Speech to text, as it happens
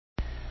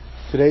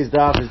Today's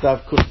daf is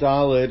daf Kuf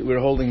Dalet.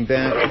 We're holding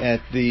back at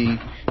the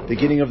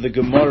beginning of the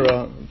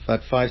Gemara,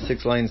 about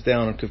 5-6 lines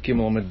down on Kuf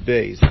Gimel Amud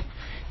Beis.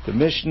 The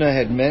Mishnah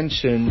had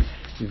mentioned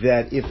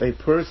that if a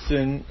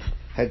person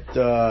had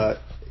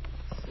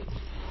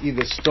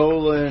either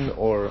stolen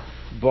or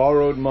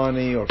borrowed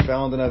money or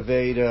found an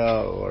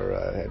aveda or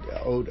had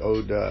owed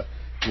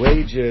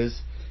wages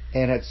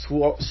and had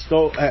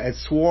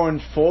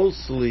sworn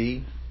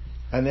falsely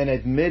and then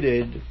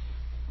admitted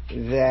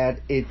that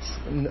it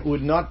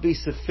would not be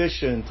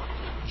sufficient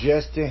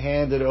just to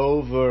hand it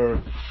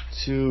over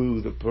to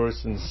the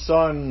person's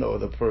son or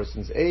the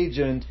person's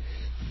agent,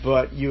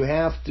 but you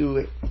have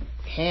to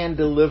hand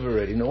deliver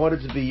it. In order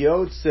to be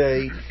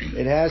Yotzei,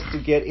 it has to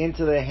get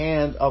into the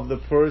hand of the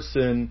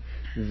person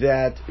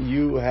that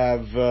you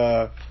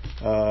have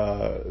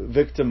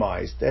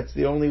victimized. That's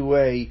the only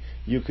way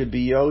you could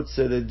be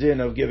Yotzei the din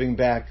of giving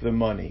back the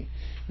money.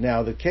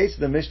 Now, the case of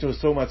the Mishnah was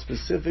so much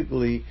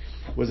specifically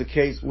was a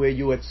case where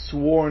you had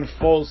sworn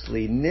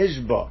falsely,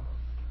 nishba.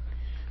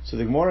 So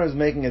the Gemara is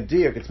making a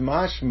diak. It's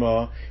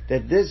mashma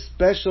that this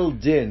special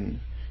din,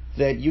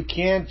 that you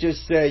can't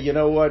just say, you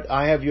know what,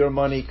 I have your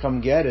money,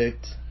 come get it.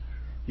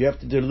 You have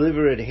to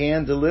deliver it,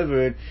 hand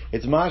deliver it.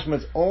 It's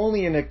mashma. It's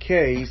only in a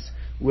case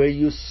where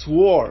you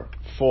swore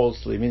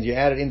falsely. It means you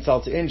added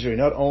insult to injury.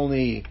 Not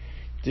only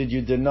did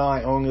you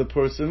deny owing the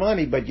person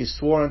money, but you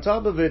swore on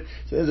top of it,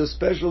 so there's a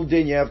special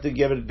din, you have to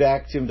give it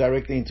back to him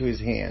directly into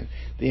his hand.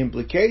 The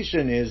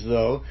implication is,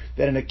 though,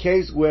 that in a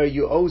case where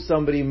you owe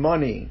somebody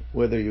money,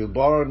 whether you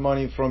borrowed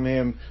money from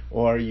him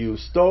or you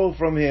stole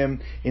from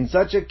him, in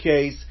such a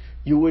case,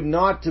 you would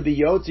not, to be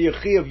Yotzi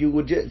Yechiv, you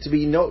would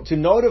to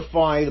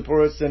notify the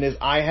person is,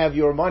 I have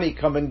your money,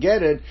 come and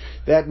get it.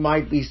 That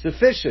might be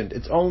sufficient.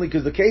 It's only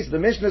because the case the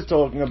Mishnah is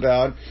talking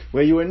about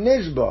where you were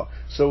Nishba.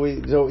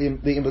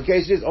 The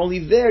implication is only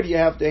there do you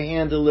have to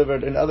hand deliver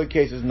it, in other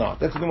cases not.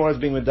 That's what the Gemara is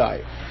being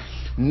medayik.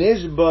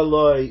 Nishba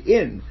loy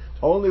in.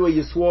 Only where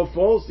you swore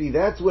falsely,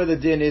 that's where the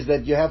din is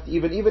that you have to,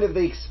 even if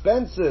the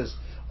expenses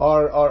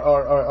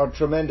are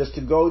tremendous,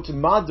 to go to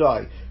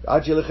Madai, you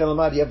have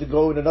to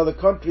go in another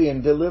country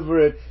and deliver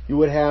it, you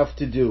would have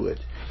to do it.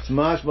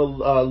 But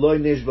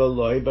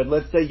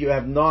let's say you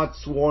have not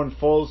sworn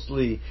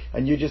falsely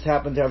and you just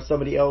happen to have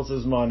somebody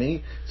else's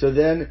money, so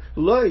then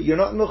you're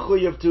not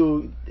mechuyev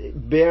to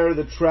bear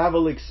the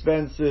travel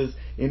expenses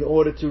in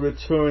order to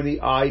return the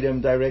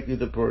item directly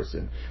to the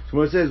person.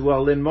 So it says,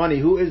 well, in money,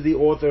 who is the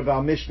author of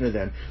our Mishnah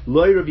then?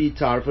 Loy Rabbi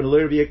Tarfon,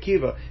 Loy Rabbi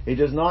Akiva. It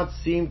does not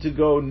seem to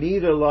go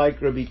neither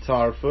like Rabbi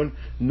Tarfon,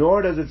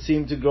 nor does it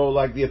seem to go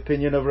like the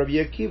opinion of Rabbi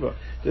Akiva.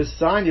 This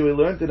sign we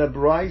learned in a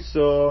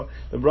Brayso.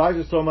 The Brayso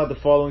is talking about the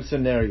following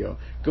scenario.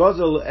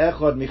 Gozel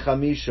echad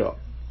michamisha.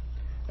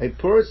 A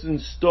person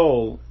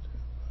stole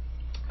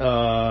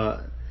from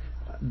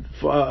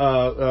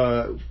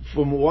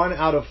one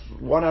out of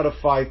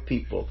 5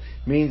 people.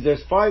 Means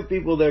there's 5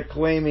 people there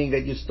claiming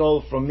that you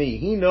stole from me.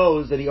 He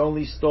knows that he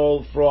only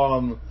stole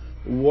from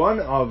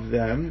one of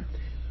them,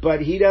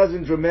 but he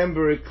doesn't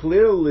remember it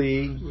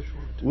clearly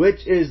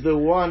which is the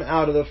one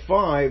out of the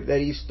 5 that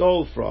he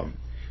stole from.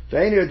 He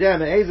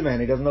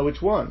doesn't know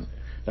which one.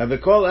 Now, so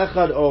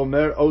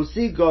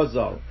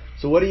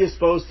what are you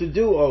supposed to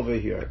do over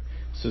here?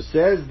 So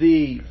says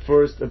the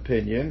first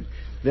opinion,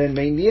 then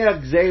you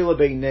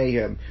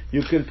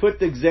can put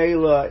the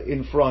gzela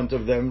in front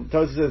of them.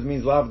 Tosfos says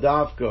means lav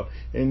davka.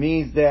 It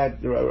means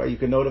that you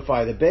can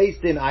notify the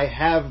Beis Din, I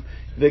have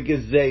the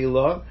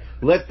gzela.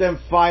 Let them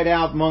fight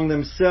out among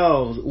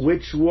themselves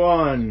which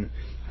one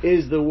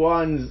is the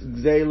one's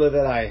gzela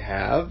that I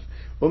have.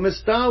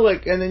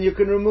 Mistalik, and then you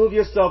can remove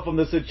yourself from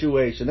the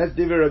situation. That's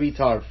Divrei Rabbi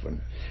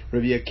Tarfon.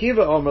 Rabbi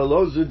Akiva Omer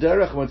lo zu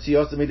derech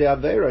motziyos midei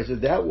avera. I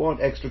said that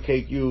won't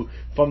extricate you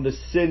from the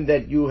sin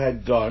that you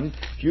had done.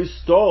 If you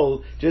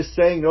stole, just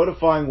saying,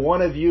 notifying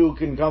one of you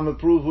can come and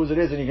prove whose it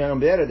is, and you can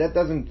come get it. That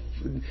doesn't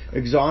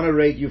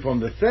exonerate you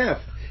from the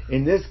theft.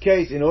 In this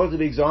case, in order to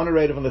be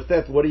exonerated from the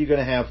theft, what are you going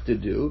to have to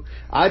do?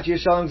 You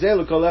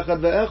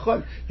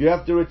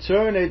have to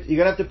return it.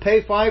 You're going to have to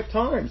pay 5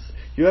 times.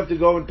 You have to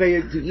go and pay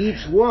it to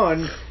each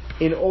one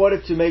in order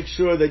to make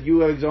sure that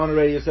you have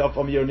exonerated yourself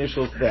from your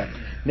initial theft.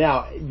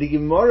 Now, the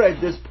Gemara at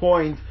this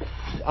point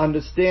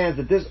understands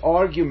that this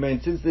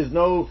argument, since there's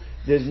no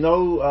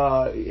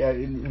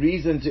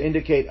reason to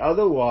indicate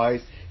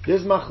otherwise,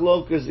 this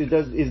machlokas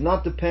is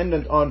not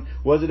dependent on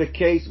was it a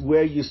case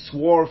where you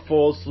swore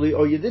falsely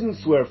or you didn't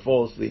swear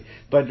falsely.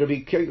 But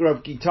Rabbi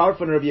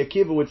Tarfon and Rabbi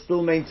Akiva would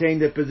still maintain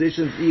their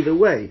positions either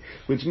way.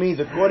 Which means,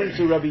 according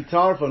to Rabbi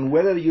Tarfon,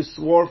 whether you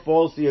swore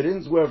falsely or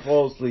didn't swear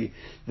falsely,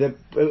 that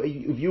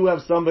if you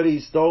have somebody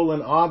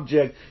stolen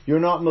object, you're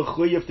not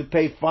mechuyev to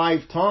pay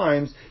 5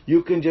 times.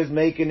 You can just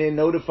make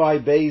notify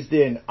Beis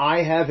Din,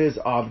 I have his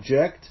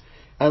object,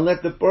 and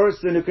let the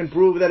person who can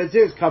prove that it's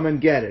his come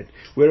and get it.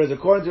 Whereas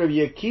according to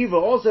Rabbi Akiva,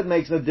 also it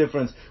makes no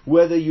difference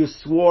whether you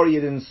swore or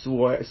you didn't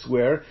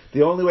swear.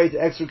 The only way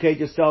to extricate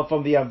yourself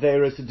from the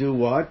Avera is to do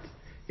what?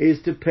 is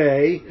to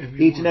pay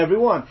each and every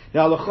one.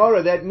 Now,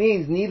 l'chora, that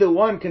means neither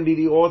one can be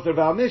the author of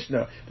our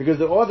Mishnah, because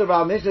the author of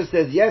our Mishnah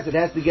says, yes, it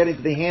has to get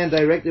into the hand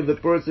directly of the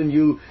person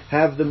you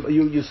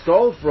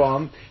stole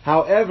from.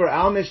 However,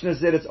 our Mishnah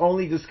said it's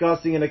only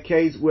discussing in a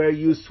case where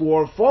you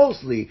swore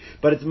falsely,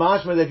 but it's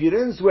mashma that if you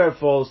didn't swear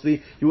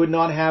falsely, you would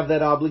not have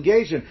that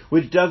obligation,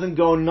 which doesn't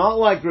go not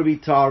like Rabbi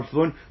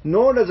Tarfon,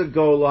 nor does it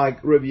go like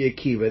Rabbi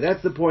Akiva.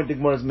 That's the point the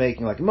Gemara is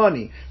making, like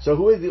money. So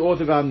who is the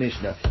author of our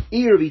Mishnah?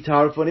 Rabbi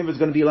Tarfon, if it's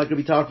going to be like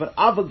Rabbi Tarfon,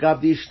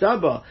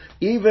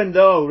 even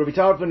though Rabbi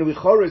Tarfon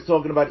Vichora is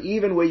talking about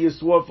even where you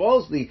swore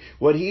falsely,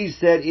 what he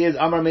said is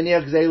Amar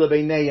Meniach Zela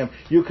Beinayim.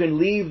 You can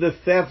leave the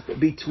theft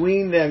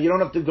between them. You don't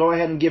have to go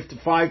ahead and give to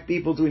 5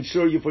 people to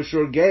ensure you for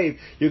sure gave.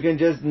 You can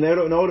just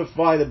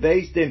notify the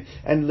Beis Din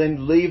and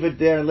then leave it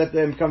there and let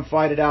them come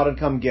fight it out and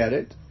come get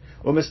it.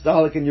 Or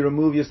mistalik, and you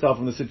remove yourself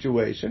from the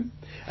situation.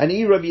 And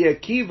Rabbi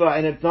Akiva,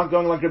 and it's not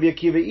going like Rabbi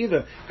Akiva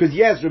either. Because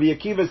yes, Rabbi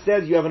Akiva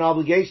says you have an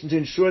obligation to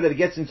ensure that it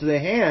gets into the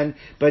hand,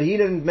 but he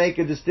didn't make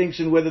a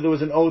distinction whether there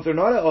was an oath or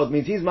not an oath. It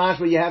means he's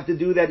mashma, you have to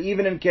do that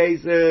even in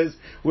cases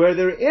where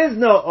there is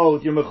no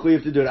oath, you're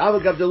mechuyev to do it.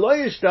 Avagav de'lo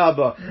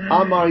yishtaba,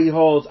 Amar, he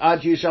holds, Ad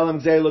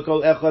yishalem gzei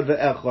l'kol echad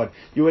ve'echad.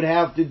 You would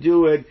have to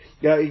do it,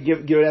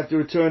 you would have to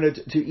return it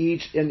to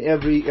each and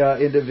every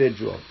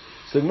individual.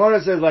 So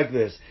Gemara says like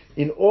this: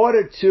 in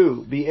order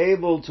to be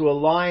able to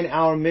align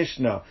our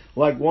Mishnah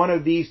like one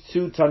of these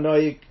two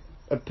Tanoic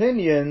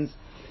opinions,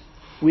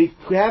 we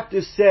have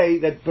to say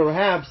that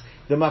perhaps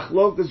the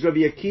Machlokas Rabbi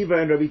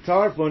Akiva and Rabbi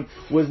Tarfon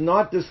was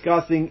not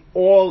discussing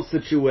all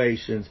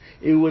situations.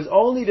 It was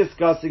only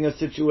discussing a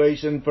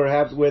situation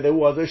perhaps where there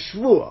was a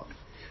shvuah.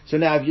 So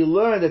now if you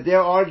learn that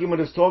their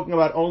argument is talking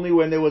about only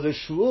when there was a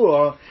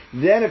shvuah,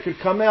 then it could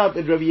come out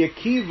that Rabbi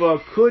Akiva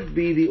could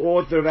be the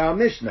author of our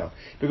Mishnah.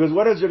 Because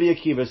what does Rabbi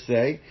Akiva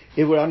say?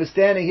 If we're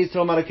understanding, he's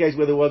talking about a case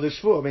where there was a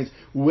shvuah. It means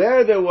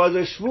where there was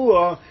a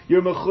shvuah,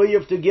 you're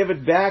mechuyev to give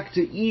it back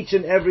to each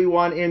and every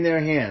one in their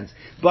hands.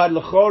 But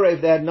l'chora,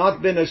 if there had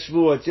not been a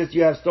shvuah, it's just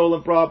you have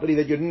stolen property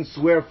that you didn't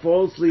swear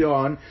falsely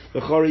on,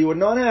 l'chora, you would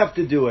not have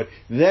to do it.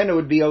 Then it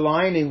would be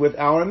aligning with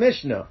our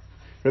Mishnah.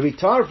 Rabbi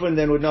Tarfon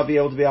then would not be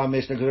able to be our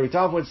Mishnah, because Rabbi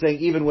Tarfon is saying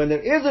even when there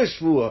is a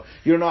shvuah,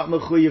 you're not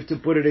mechuyev to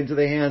put it into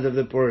the hands of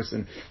the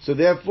person. So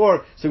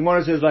therefore,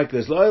 Gemara says like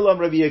this: Lo'elam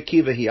Rabbi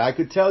Akiva here. I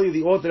could tell you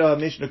the author of our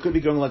Mishnah could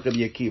be going like Rabbi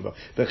Akiva.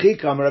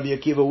 Bechikam Rabbi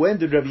Akiva. When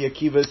did Rabbi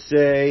Akiva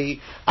say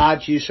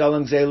Ad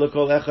shalom gzei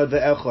l'kol echad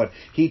ve'echad?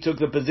 He took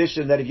the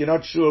position that if you're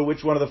not sure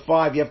which one of the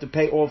 5, you have to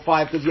pay all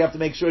 5 because you have to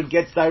make sure it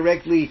gets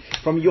directly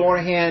from your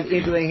hand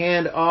into the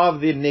hand of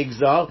the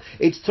nigzal.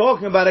 It's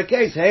talking about a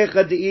case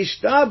heichad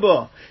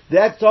de'ishtaba.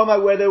 That's talking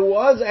about where there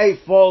was a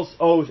false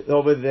oath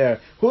over there.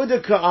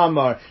 Huda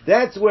ka'amar.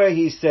 That's where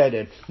he said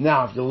it.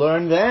 Now, if you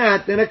learn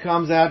that, then it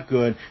comes out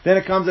good. Then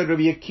it comes out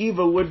Rabbi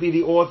Akiva would be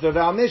the author of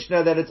our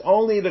Mishnah, that it's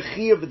only the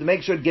chiyuv to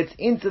make sure it gets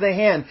into the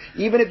hand,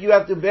 even if you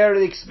have to bear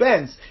the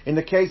expense. In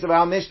the case of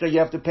our Mishnah, you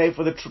have to pay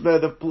for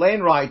the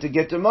plane ride to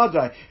get to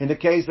Madai. In the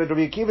case that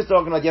Rabbi Akiva is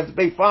talking about, you have to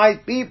pay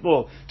 5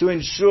 people to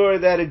ensure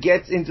that it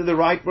gets into the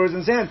right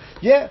person's hand.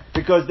 Yeah,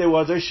 because there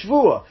was a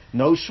shvuah.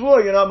 No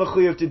shvuah, you're not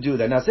mechuyev to do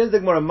that. Now, says the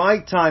Gemara, my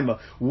timer,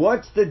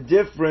 what's the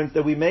difference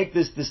that we make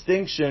this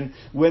distinction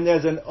when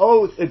there's an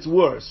oath, it's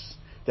worse?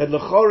 That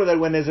l'chora, that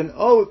when there's an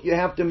oath, you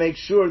have to make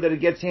sure that it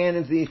gets hand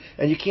into the,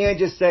 and you can't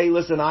just say,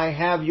 listen, I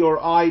have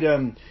your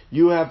item,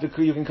 you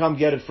can come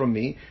get it from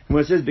me. And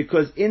when it says,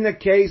 because in the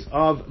case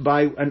of,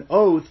 by an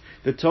oath,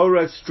 the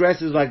Torah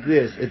stresses like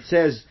this. It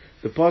says,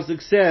 the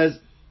pasuk says,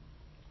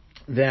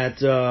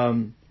 that,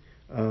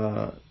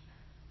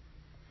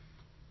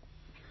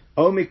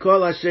 O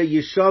mikol asher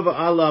yishava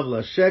alav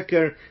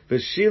la'sheker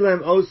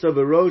v'shilem osa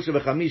v'rosha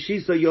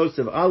v'chamishiso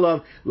yosef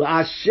alav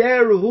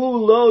la'asher hu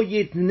lo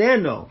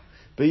yitneno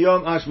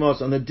b'yom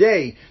ashmos. On the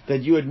day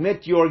that you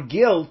admit your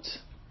guilt,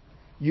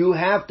 you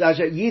have to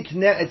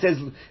it says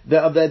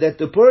that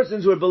the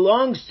persons who it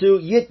belongs to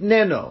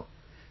yitneno.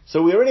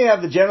 So we already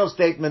have the general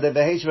statement that the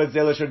Heshvav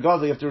Zela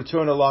Gadol, you have to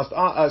return a lost,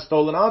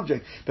 stolen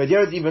object. But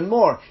here it's even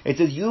more. It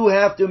says you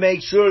have to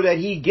make sure that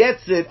he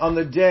gets it on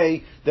the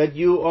day that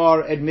you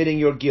are admitting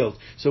your guilt.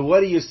 So what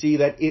do you see?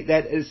 That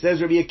it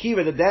says Rabbi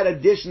Akiva that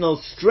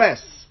additional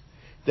stress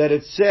that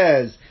it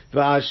says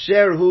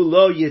V'asher hu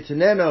lo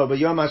yitneno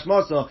b'yom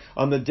hashmoso,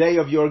 on the day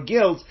of your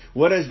guilt.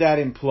 What does that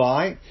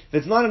imply?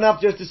 It's not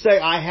enough just to say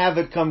I have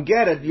it, come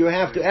get it. You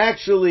have to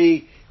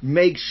actually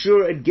make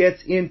sure it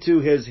gets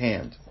into his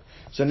hand.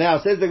 So now,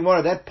 says the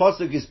Gemara, that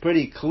pasuk is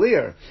pretty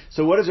clear.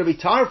 So what does Rabbi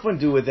Tarfon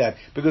do with that?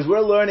 Because we're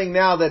learning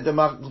now that the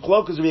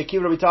Machlokas Rabbi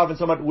Akiva, Rabbi Tarfon,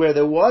 so much where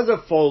there was a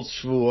false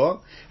shvuah,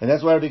 and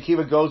that's why Rabbi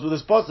Akiva goes with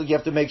this pasuk. You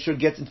have to make sure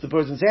it gets into the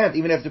person's hand.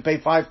 Even if you have to pay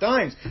 5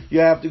 times, you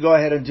have to go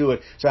ahead and do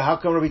it. So how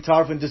come Rabbi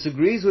Tarfon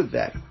disagrees with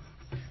that?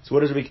 So what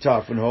does Rabbi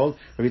Tarfon hold?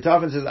 Rabbi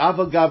Tarfon says,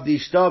 Avagav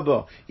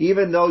dishtabo.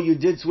 Even though you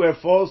did swear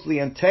falsely,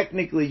 and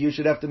technically you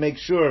should have to make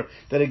sure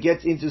that it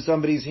gets into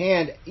somebody's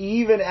hand,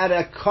 even at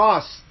a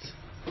cost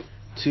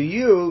to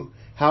you.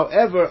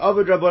 However,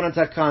 Avad Rabbanan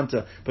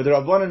Takanta, but the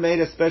Rabbanan made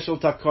a special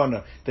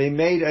takana.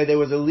 There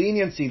was a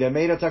leniency. They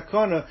made a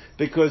takana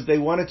because they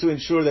wanted to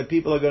ensure that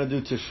people are going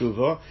to do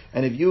teshuvah.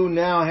 And if you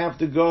now have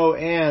to go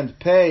and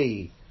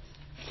pay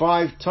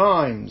 5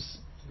 times,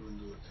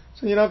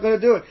 so you're not going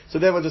to do it. So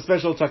there was a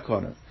special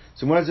takana.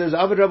 So when it says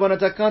Avad Rabbanan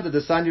Takanta, the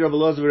Sanya Rabbi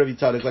Elazar Rabbi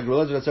Tzadok, like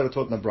Rabbi Elazar Tzadok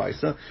taught in the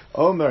Brisa,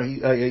 Omer,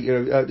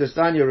 the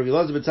Sanya Rabbi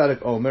Elazar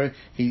Tzadok Omer,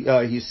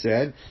 he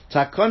said,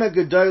 Takana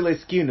Gedoy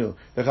Leskinu.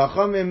 The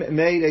Chachamim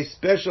made a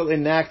special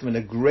enactment,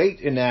 a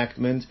great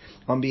enactment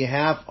on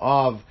behalf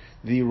of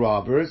the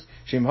robbers,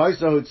 that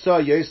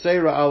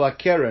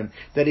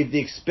if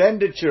the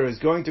expenditure is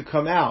going to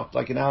come out,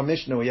 like in our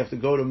Mishnah where you have to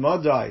go to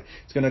Madai,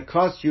 it's going to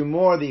cost you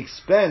more, the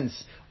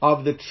expense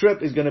of the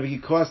trip is going to be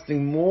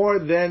costing more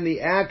than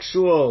the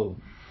actual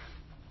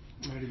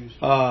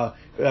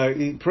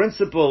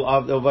principle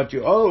of what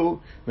you owe.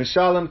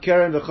 Mishalem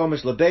Keren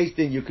v'chomesh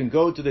lebeisdin. You can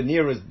go to the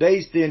nearest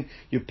beisdin,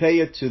 you pay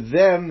it to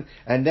them,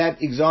 and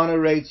that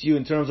exonerates you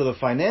in terms of the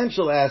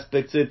financial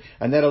aspects,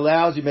 and that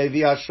allows you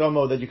maybe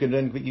ashamo that you can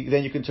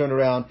then you can turn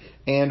around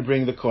and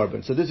bring the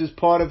korban. So this is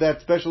part of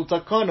that special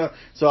takana.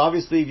 So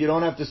obviously, if you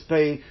don't have to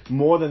pay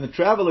more than the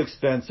travel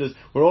expenses,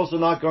 we're also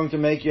not going to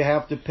make you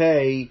have to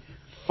pay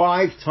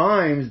 5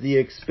 times the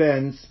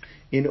expense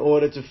in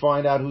order to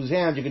find out whose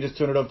hand. You can just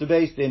turn it over to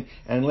Beis Din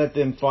and let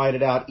them fight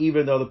it out,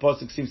 even though the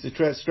pasuk seems to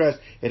stress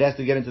it has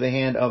to get into the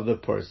hand of the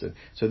person.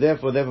 So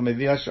therefore,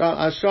 maybe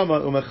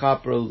Ashama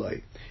umechaper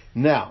loy.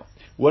 Now,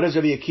 what does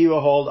Rabbi Akiva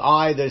hold?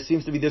 There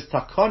seems to be this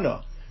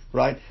takana,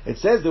 right? It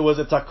says there was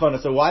a takana.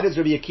 So why does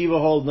Rabbi Akiva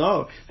hold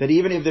no? That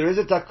even if there is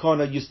a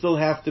takana, you still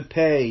have to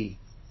pay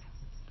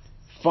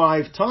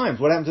 5 times.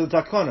 What happened to the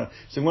takana?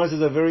 So one says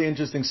a very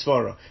interesting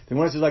svara. The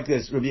one says like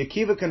this. Rabbi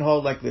Akiva can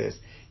hold like this.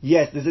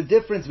 Yes, there's a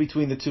difference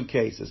between the two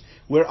cases.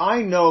 Where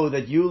I know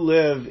that you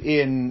live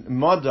in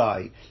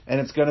Madai, and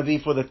it's going to be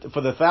for the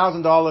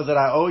 $1,000 that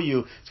I owe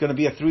you, it's going to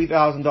be a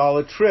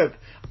 $3,000 trip.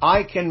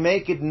 I can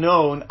make it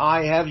known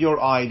I have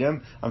your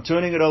item. I'm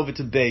turning it over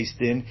to Beis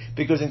Din,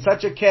 because in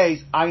such a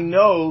case, I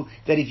know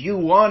that if you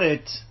want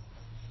it,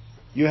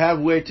 you have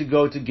where to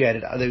go to get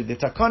it. The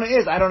takana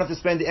is, I don't have to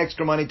spend the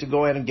extra money to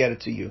go ahead and get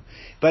it to you.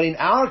 But in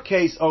our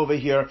case over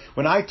here,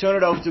 when I turn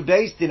it over to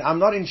Beis Din, I'm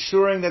not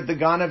ensuring that the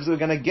ganevs are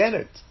going to get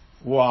it.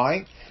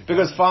 Why?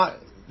 Because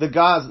the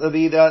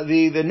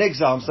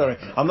nigzal, I'm sorry.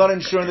 I'm not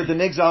ensuring that the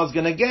nigzal is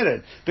going to get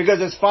it. Because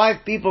there's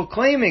 5 people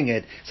claiming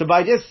it. So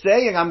by just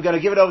saying I'm going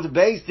to give it over to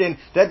Beis Din,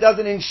 that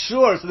doesn't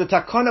ensure. So the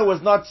takana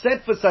was not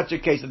set for such a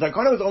case. The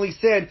takana was only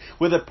said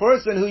with a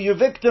person who you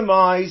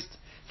victimized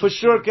for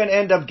sure can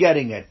end up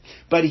getting it.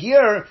 But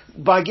here,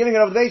 by giving it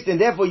over to Beis Din,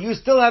 therefore you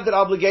still have that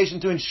obligation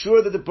to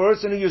ensure that the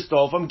person who you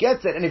stole from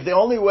gets it. And if the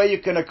only way you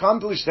can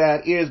accomplish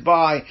that is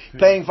by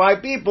paying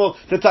 5 people,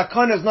 the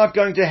takana is not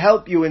going to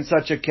help you in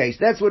such a case.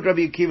 That's what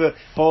Rabbi Akiva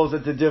holds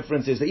that the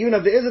difference is. That even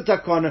if there is a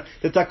takana,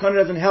 the takana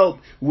doesn't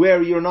help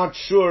where you're not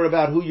sure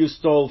about who you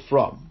stole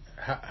from.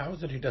 How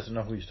is it he doesn't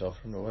know who you stole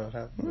from? What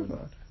happened?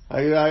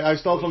 I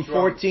stole from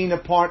 14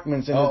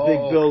 apartments in this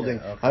big building.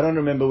 Okay. I don't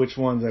remember which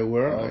ones they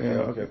were.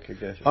 Okay,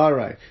 gotcha. All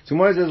right. So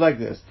Gemara says like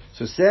this.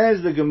 So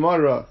says the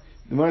Gemara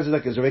says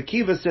like this. Rabbi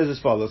Akiva says as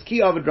follows.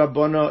 Ki avad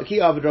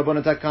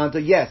rabbana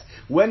takanta. Yes.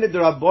 When did the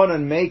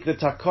Rabbanan make the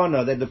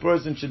takana that the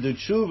person should do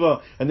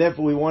tshuva, and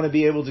therefore we want to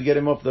be able to get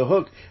him off the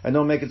hook and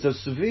don't make it so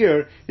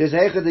severe? There's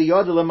heichad the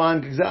yad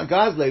leman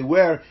gazle,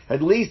 where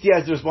at least he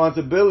has the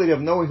responsibility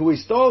of knowing who he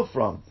stole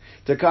from.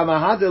 Because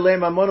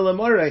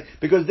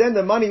then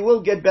the money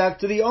will get back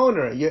to the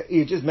owner.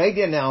 You just made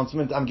the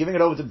announcement, I'm giving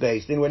it over to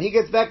Beis Din. When he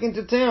gets back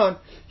into town,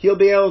 he'll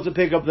be able to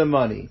pick up the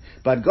money.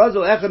 But in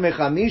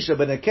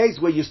a case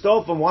where you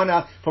stole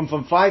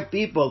from 5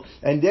 people,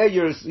 and there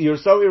you're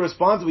so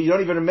irresponsible, you don't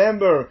even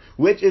remember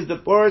which is the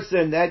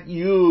person that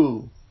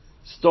you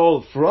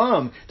stole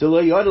from,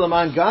 you're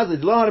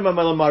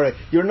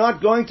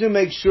not going to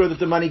make sure that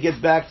the money gets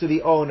back to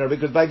the owner,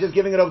 because by just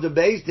giving it over to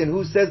Beis Din,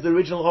 who says the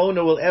original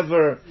owner will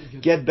ever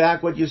get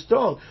back what you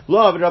stole? For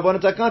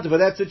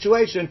that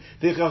situation,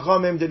 the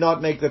Chachamim did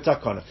not make the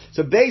takana.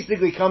 So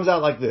basically it comes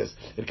out like this.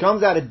 It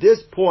comes out at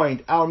this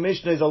point, our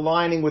Mishnah is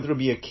aligning with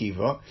Rabbi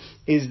Akiva,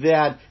 is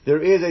that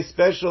there is a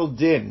special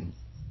din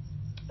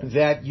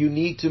that you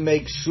need to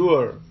make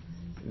sure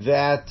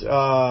that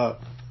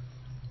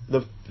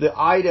the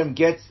item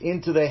gets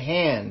into the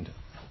hand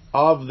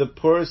of the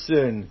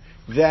person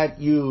that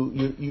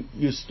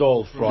you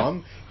stole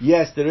from.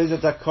 Yes, there is a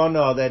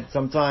takana that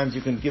sometimes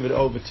you can give it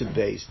over to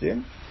Beis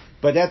Din,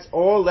 but that's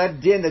all that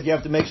din that you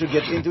have to make sure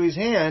gets into his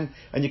hand,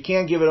 and you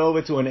can't give it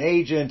over to an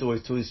agent or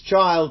to his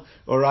child.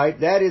 All right,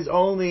 that is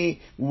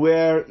only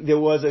where there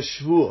was a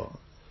shvuah.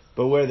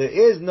 But where there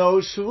is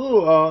no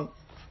shvuah,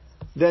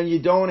 then you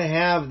don't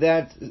have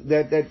that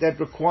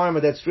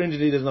requirement, that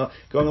stringency does not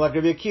going like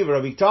Rabbi Akiva.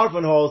 Rabbi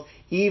Tarfon holds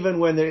even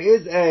when there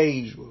is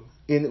a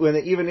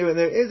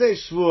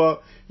shvuah,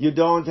 you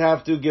don't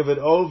have to give it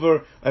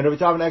over. And Rabbi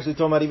Tarfon actually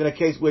talking about even a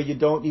case where you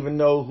don't even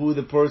know who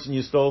the person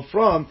you stole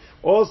from.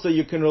 Also,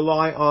 you can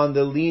rely on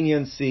the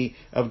leniency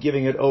of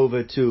giving it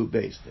over to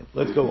Beis Din.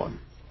 Let's go on.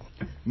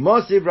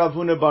 Mosiv Rav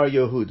Huna bar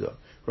Yehuda.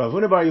 Rav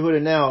Huna bar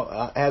Yehuda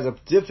now has a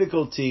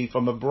difficulty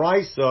from a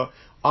brisa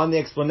on the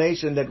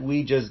explanation that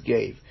we just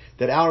gave.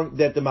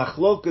 That the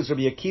machlokas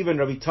Rabbi Akiva and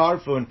Rabbi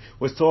Tarfon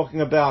was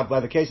talking about, by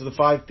the case of the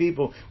 5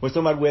 people, was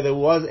talking about where there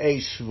was a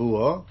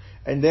shvuah,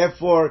 and that's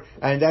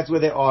where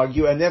they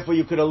argue, and therefore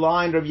you could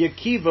align Rabbi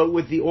Akiva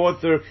with the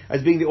author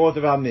as being the author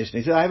of our Mishnah.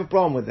 He said, I have a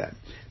problem with that.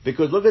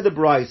 Because look at the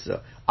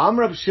brisa.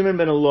 Amr Shimon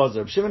ben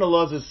Elazar. Shimon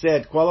Elazar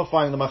said,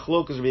 qualifying the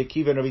machlokas Rabbi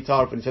Akiva and Rabbi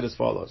Tarfon, he said as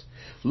follows: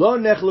 Lo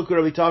nechluku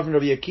Rabbi Tarfon and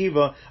Rabbi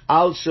Akiva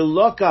al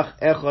shelokach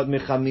echad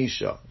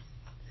michamisha.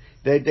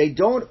 They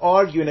don't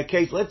argue in a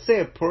case, let's say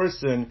a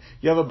person,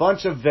 you have a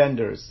bunch of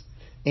vendors,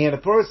 and a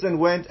person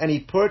went and he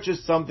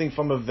purchased something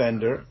from a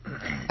vendor,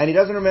 and he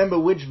doesn't remember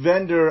which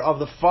vendor of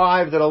the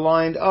 5 that are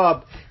lined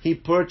up he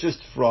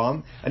purchased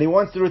from, and he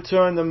wants to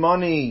return the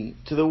money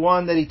to the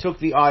one that he took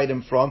the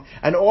item from,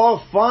 and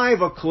all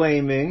 5 are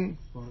claiming,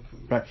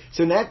 right?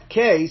 So in that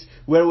case,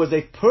 where it was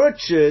a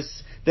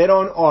purchase, they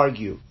don't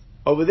argue.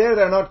 Over there,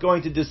 they're not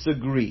going to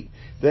disagree.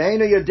 Like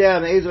there,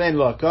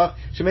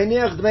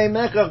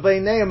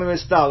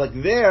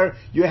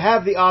 you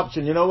have the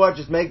option. You know what?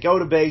 Just go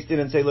to Beis Din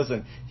and say,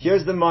 listen,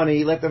 here's the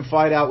money. Let them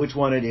find out which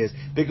one it is.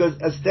 Because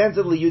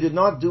ostensibly, you did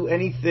not do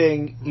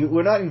anything. You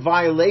were not in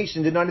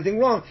violation. Did not anything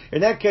wrong. In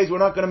that case, we're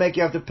not going to make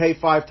you have to pay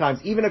 5 times.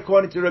 Even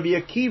according to Rabbi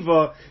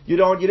Akiva, you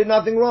did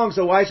nothing wrong.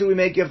 So why should we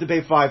make you have to pay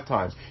 5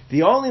 times?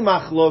 The only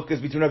machlokas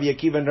between Rabbi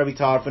Akiva and Rabbi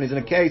Tarfon is in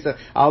a case of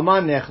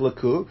alman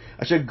nechlaku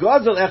asher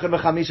gazel echad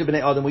b'chamisha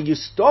b'nei adam, where you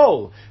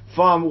stole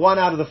from one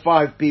out of the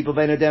 5 people.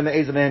 Even in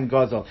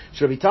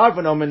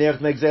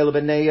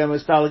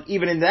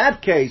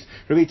that case,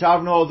 Rabbi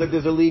Tarfon holds that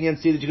there's a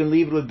leniency that you can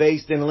leave it with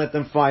Beis Din and let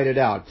them fight it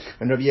out.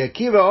 And Rabbi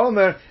Akiva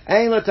Omer,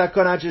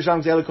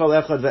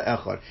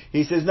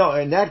 he says, no,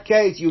 in that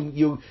case,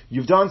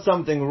 you've done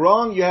something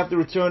wrong, you have to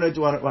return it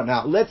to one.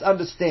 Now, let's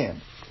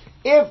understand.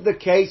 If the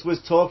case was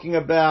talking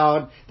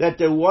about that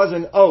there was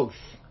an oath,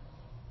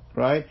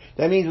 right?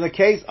 That means in the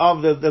case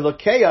of the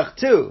Lakeach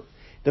too,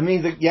 that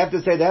means that you have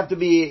to say they have to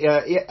be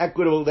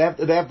equitable. They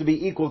have to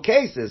be equal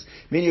cases.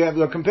 Meaning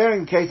you're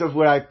comparing the case of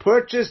where I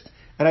purchased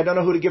and I don't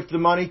know who to give the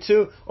money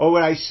to, or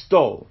where I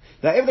stole.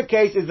 Now, if the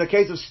case is the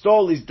case of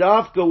stole is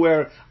dafka,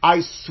 where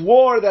I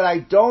swore that I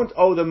don't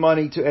owe the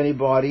money to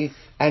anybody,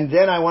 and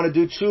then I want to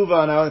do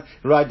tshuva, and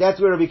right, that's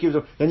where Rabbi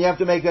Akiva. Then you have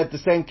to make that the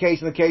same case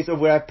in the case of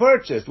where I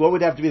purchased. What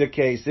would have to be the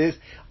case is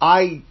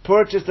I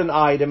purchased an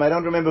item, I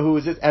don't remember who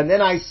is it, and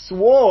then I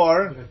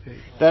swore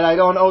that I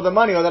don't owe the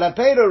money or that I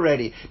paid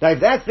already. Now, if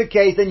that's the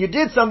case, then you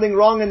did something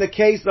wrong in the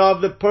case of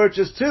the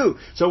purchase too.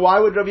 So why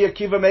would Rabbi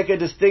Akiva make a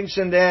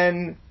distinction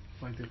then?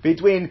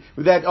 Between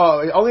that,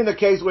 only in the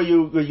case where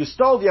you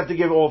stole, you have to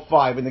give all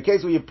 5. In the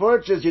case where you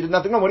purchased, you did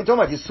nothing wrong. What are you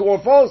talking about? You swore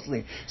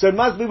falsely. So it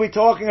must be we're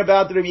talking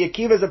about that Rabbi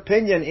Akiva's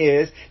opinion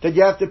is that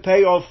you have to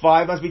pay all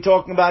 5. Must be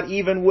talking about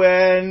even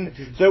when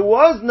there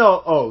was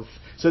no oath.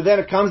 So then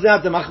it comes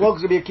out the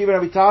machlokas Rabbi Akiva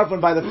and Rabbi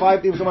Tarfon by the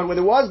 5 people, someone where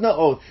there was no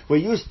oath, where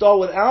you stole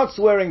without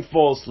swearing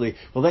falsely.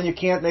 Well, then you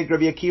can't make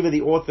Rabbi Akiva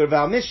the author of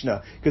our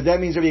Mishnah, because that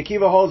means Rabbi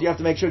Akiva holds you have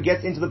to make sure it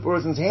gets into the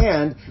person's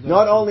hand,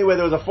 not only where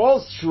there was a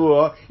false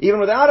shvur,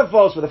 even without a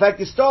false shvur. The fact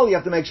you stole, you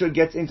have to make sure it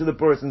gets into the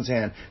person's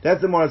hand. That's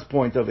the Gemara's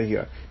point over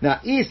here. Now,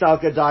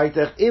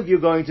 if you're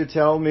going to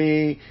tell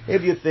me,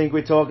 if you think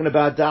we're talking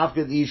about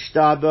dafkat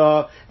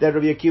ishtaba, that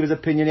Rabbi Akiva's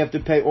opinion you have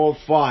to pay all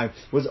 5,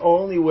 was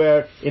only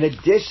where, in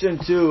addition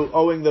to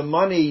owing the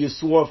money you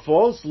swore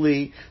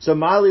falsely, so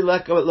mali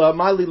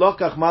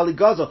lokach, mali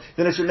gazel,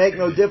 then it should make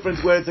no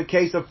difference where it's a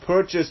case of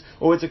purchase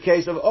or it's a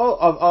case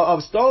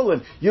of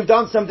stolen. You've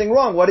done something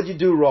wrong. What did you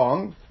do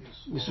wrong?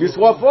 You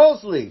swore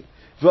falsely.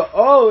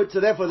 So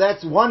therefore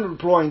that's one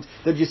point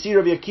that you see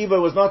Rabbi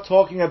Akiva was not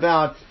talking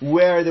about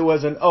where there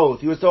was an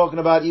oath. He was talking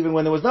about even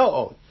when there was no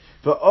oath.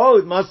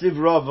 Masiv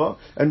Rava,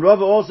 and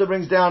Rava also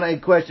brings down a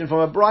question from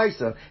a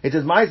brisa. It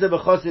says, Ma'aseh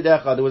b'chosid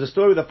echad. There was a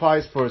story with a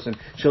pious person.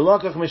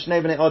 Shelokach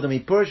mishnei b'nei adam. He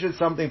purchased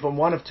something from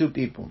one of 2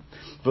 people.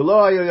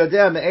 V'lo hayo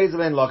yodea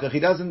me'ezav en lokach. He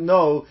doesn't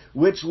know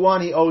which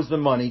one he owes the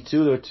money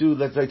to. There are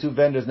let's say 2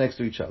 vendors next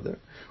to each other.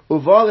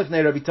 Uval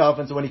ifnei Rabbi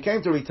Tarfon. So when he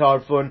came to Rabbi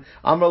Tarfon,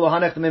 Amar lo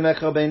hanech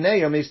memecha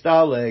b'nei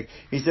mistalek.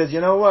 He says,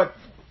 you know what?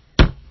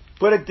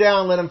 Put it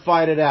down. Let him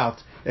fight it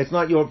out. It's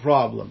not your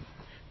problem.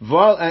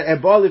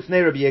 And when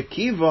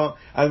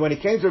he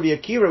came to Rabbi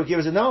Akiva, Rabbi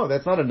Akiva said, no,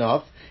 that's not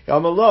enough.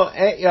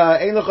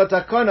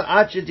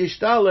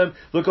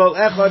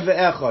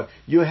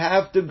 You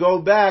have to go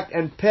back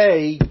and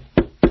pay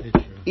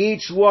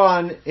each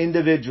one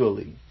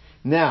individually.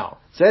 Now,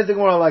 says the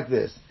Gemara like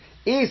this.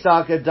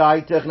 Now,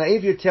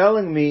 if you're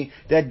telling me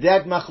that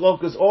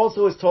machlokas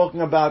also is talking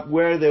about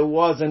where there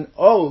was an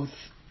oath,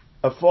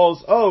 a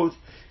false oath,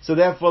 so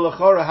therefore,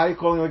 l'chora, how are you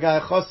calling the guy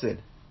a chassid?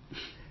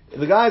 If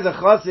the guy's a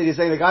chassid, you're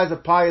saying the guy's a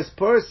pious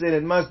person,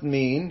 it must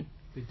mean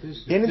He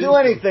didn't do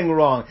anything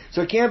wrong.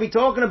 So it can't be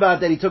talking about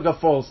that he took a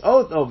false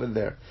oath over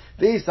there.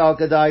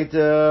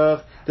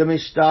 The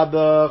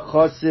Mishtaba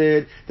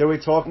Chosid that we're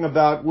talking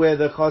about where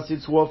the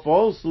Chosid swore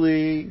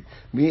falsely.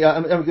 The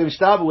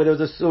Mishtaba where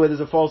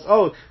there's a false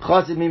oath.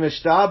 Chosid mi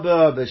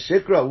Mishtaba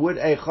b'shikra. Would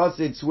a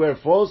Chosid swear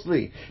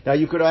falsely? Now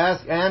you could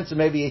answer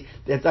maybe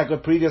it's like a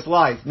previous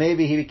life.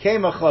 Maybe he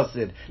became a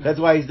Chosid. That's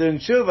why he's doing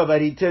tshuva,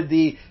 but he did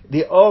the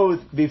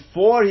oath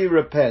before he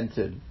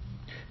repented.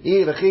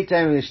 That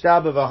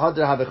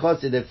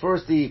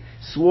first he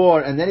swore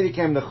and then he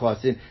became the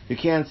chosid. You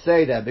can't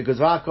say that because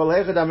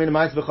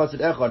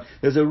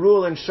there's a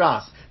rule in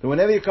Shas that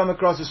whenever you come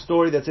across a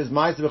story that says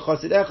Ma'aseh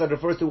v'chosid echad, it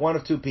refers to one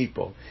of two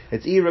people.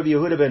 It's either Rabbi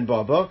Yehuda ben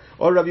Bava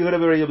or Rabbi Yehuda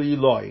ben Rabbi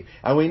Eloi.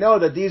 And we know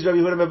that these Rabbi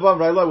Yehuda ben Bava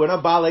and Rabbi Eloi were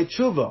not Baalei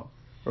Tshuva.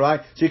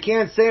 Right? So you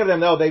can't say of them,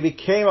 no, they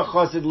became a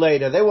chassid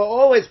later. They were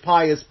always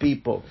pious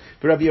people.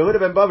 For Rabbi Yehuda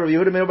ben Bava, Rabbi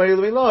Yehuda ben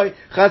Eloi,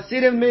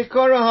 chassidim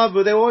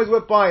mikorahavu, they always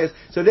were pious.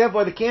 So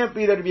therefore, there can't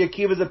be that Rabbi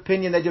Akiva's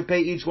opinion that you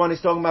pay each one.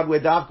 He's talking about where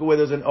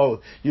there's an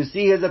oath. You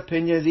see his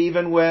opinions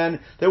even when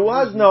there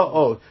was no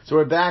oath. So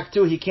we're back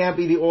to, he can't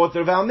be the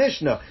author of our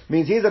Mishnah.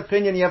 Means his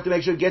opinion, you have to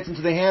make sure it gets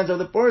into the hands of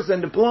the person.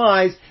 It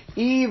applies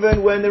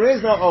even when there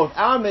is no oath.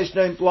 Our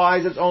Mishnah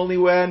implies it's only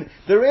when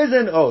there is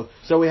an oath.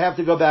 So we have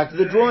to go back to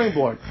the drawing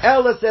board.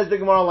 Ella says the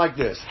Gemara like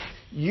this.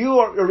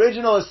 Your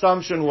original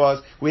assumption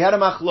was, we had a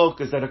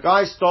machlokas, that a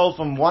guy stole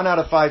from 1 out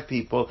of 5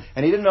 people,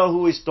 and he didn't know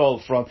who he stole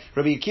from.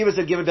 Rabbi Akiva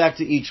said, give it back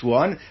to each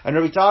one, and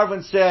Rabbi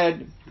Tarfon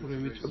said,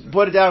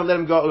 put it down and let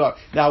him go.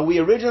 Now, we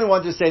originally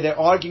wanted to say they're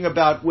arguing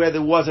about where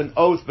there was an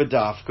oath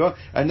bedafka,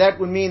 and that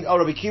would mean,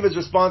 Rabbi Akiva's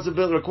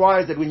responsibility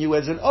requires that when you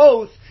has an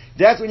oath,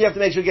 that's when you have to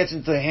make sure it gets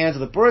into the hands of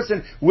the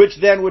person, which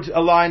then would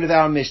align with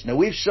our Mishnah.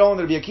 We've shown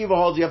that Rabbi Akiva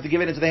holds you have to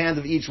give it into the hands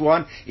of each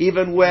one,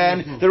 even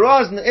when there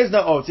is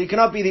no oath. So you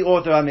cannot be the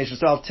author of our Mishnah.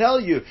 So I'll tell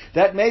you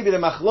that maybe the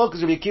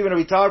machlokas Rabbi Akiva and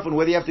Rabbi Tarfon,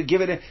 whether you have to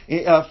give it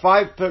in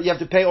 5, you have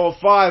to pay all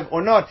 5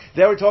 or not.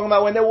 They were talking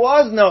about when there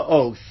was no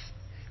oath.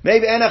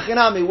 Maybe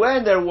enachinami,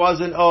 when there was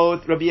an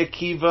oath, Rabbi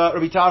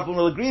Tarfon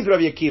will agree with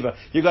Rabbi Akiva.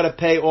 You got to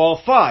pay all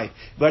 5.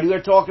 But we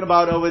are talking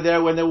about over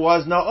there when there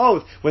was no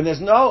oath. When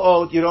there's no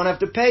oath, you don't have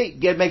to pay.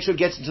 Make sure it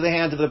gets into the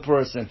hands of the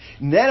person.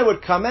 And then it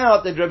would come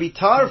out that Rabbi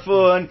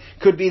Tarfon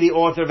could be the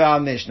author of our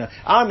Mishnah.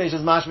 Our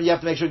Mishnah's mashma, you have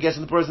to make sure it gets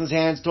in the person's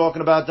hands.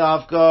 Talking about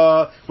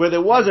Davka where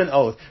there was an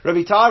oath.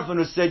 Rabbi Tarfon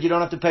who said you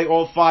don't have to pay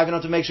all 5. You don't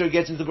have to make sure it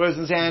gets into the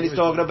person's hand. He's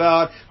talking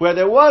about where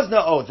there was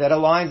no oath. That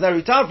aligns. Now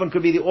Rabbi Tarfon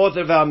could be the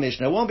author of our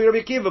Mishnah. It won't be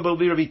Rabbi Akiva, but will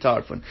be Rabbi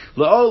Tarfon.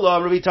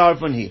 La'olam, Rabbi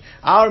Tarfon he.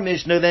 Our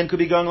Mishnah then could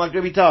be going like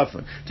Rabbi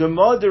Tarfon. To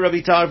mod the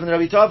Rabbi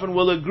Tarfon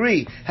will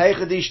agree.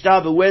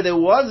 Heichadishtaba, where there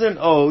was an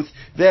oath,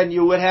 then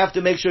you would have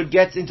to make sure it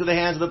gets into the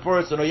hands of the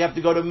person, or you have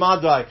to go to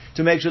Madai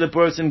to make sure the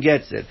person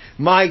gets it.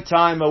 My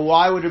time,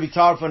 why would Rabbi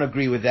Tarfon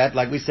agree with that?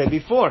 Like we said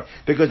before,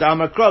 because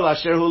Amakral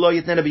Asher Hu Lo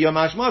Yitnena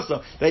B'Yomash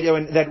Maso,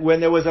 that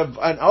when there was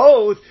an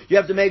oath, you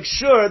have to make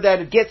sure that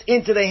it gets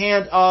into the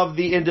hand of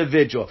the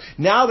individual.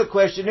 Now the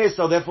question is,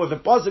 so therefore, if the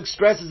pasuk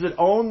stresses it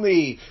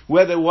only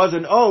where there was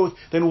an oath,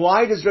 then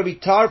why does Rabbi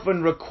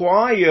Tarfon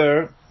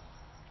require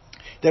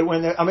that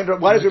why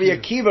does Rabbi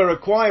Akiva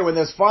require when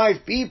there's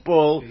 5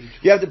 people,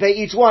 you have to pay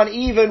each one,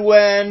 even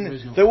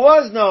when there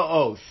was no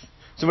oath?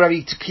 So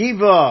Rabbi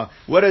Akiva,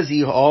 what does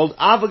he hold?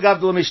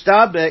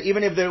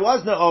 Even if there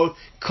was no oath,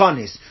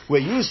 konis, where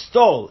you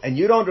stole and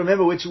you don't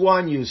remember which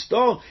one you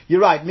stole,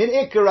 you're right. Min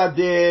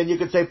ikaradin, you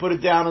could say put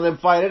it down and then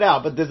fight it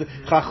out. But the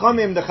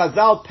Chachamim, the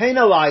Chazal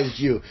penalized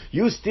you.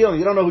 You steal,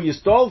 you don't know who you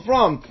stole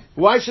from.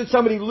 Why should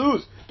somebody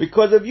lose?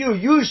 Because of you.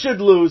 You should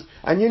lose,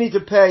 and you need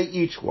to pay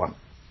each one.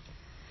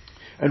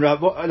 And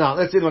now,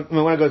 let's see when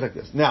it goes like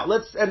this. Now,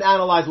 let's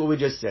analyze what we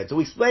just said. So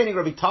we're explaining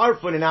Rabbi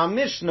Tarfon in our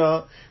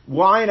Mishnah,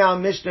 why in our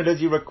Mishnah does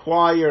he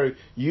require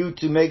you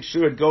to make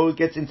sure it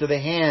gets into the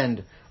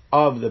hand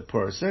of the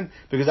person?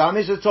 Because our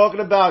Mishnah is talking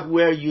about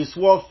where you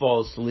swore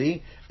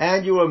falsely,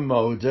 and you were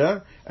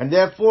moda, and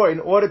therefore, in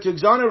order to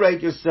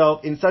exonerate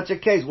yourself in such a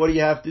case, what do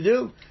you have to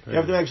do? You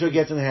have to make sure it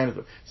gets in the hand of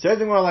the person. Says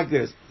the Gemara like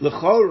this,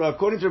 L'chora,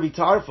 according to Rabbi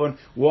Tarfon,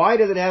 why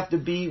does it have to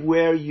be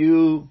where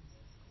you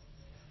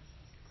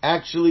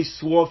actually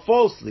swore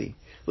falsely?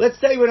 Let's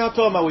say we're not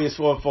talking about where you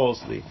swore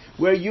falsely,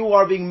 where you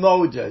are being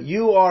moda,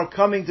 you are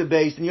coming to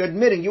base and you're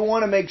admitting, you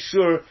want to make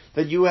sure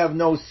that you have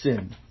no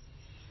sin.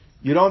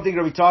 You don't think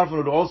Rabbi Tarfon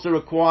would also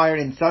require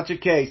in such a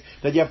case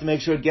that you have to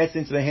make sure it gets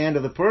into the hand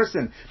of the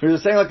person? But they're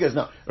saying like this,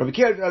 no, Rabbi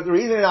Akiva, the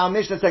reason in our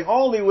Mishnah is saying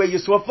only where you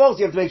swore false,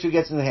 you have to make sure it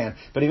gets in the hand.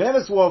 But if you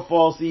never swore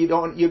false, you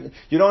don't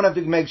have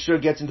to make sure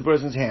it gets into the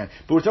person's hand.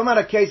 But we're talking about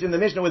a case in the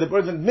Mishnah where the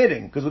person's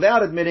admitting, because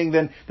without admitting,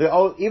 then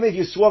even if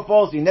you swore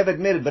false, you never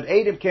admitted, but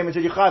Adam came and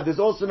said Yechav, there's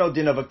also no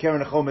din of a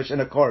Keren Chomish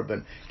and a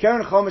Korban.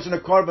 Keren Chomish and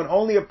a Korban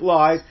only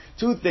applies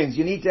 2 things.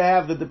 You need to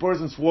have that the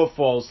person swore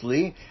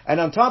falsely, and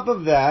on top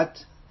of that,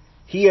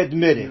 he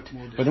admitted.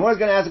 But the one is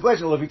going to ask the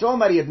question, well, if you're talking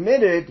about he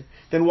admitted,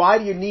 then why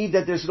do you need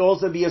that there should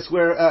also be a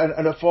swear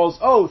and a false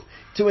oath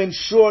to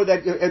ensure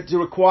that, to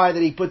require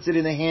that he puts it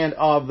in the hand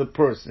of the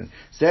person?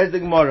 Says the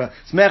Gemara,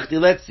 Smechti,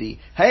 let's see.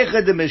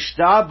 Heicha de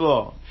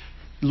mishtabo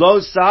Lo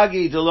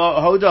sagi de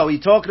lo hodo.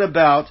 He's talking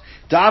about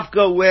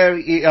dafka where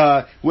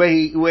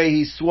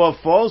he swore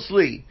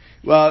falsely.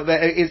 Well,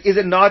 is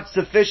it not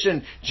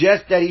sufficient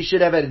just that he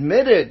should have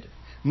admitted?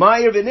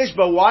 Ma'ir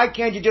v'nishba, why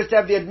can't you just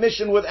have the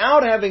admission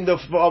without having the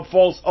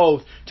false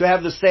oath to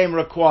have the same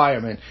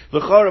requirement?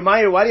 L'chora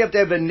Ma'ir, why do you have to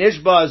have a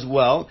nishba as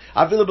well?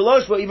 Afilu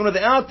beloshba, even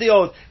without the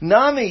oath.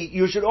 Nami,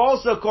 you should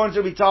also, according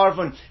to Rabbi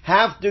Tarfon,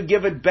 have to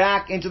give it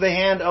back into the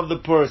hand of the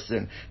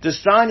person.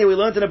 Desanya, we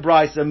learned in the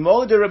Brisa,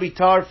 Moda Rabbi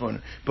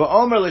Tarfon,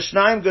 Ba'omer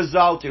l'shnaim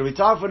gazalti. Rabbi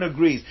Tarfon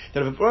agrees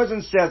that if a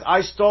person says,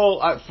 I stole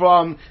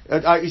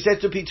he says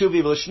to two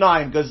people,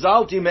 l'shnaim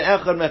gazalti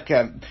me'echad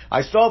mekem,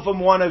 I stole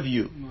from one of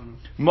you.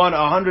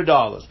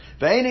 $100.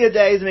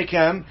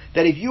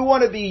 That if you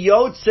want to be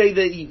yotze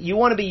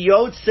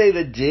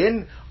the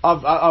din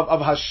of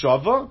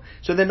hashava,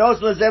 so then no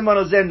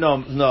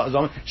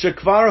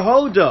shekvar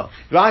hoda.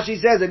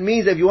 Rashi says it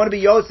means that if you want to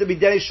be yotze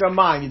b'derei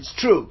shamayim, it's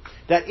true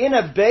that in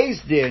a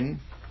beis din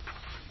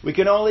we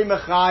can only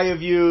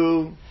mechayev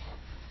you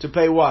to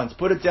pay once.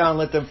 Put it down,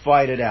 let them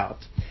fight it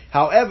out.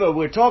 However,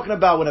 we're talking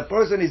about when a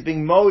person is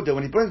being moda.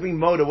 When a person is being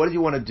moda, what does he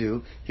want to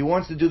do? He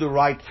wants to do the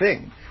right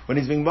thing. When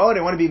he's being moda,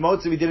 want to be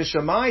moda, we did a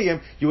shamayim,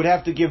 you would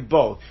have to give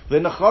both.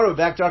 Then Nacharu,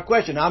 back to our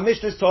question. Our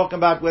Mishnah is talking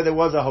about where there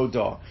was a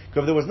hodah.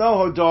 Because if there was no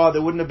hodah,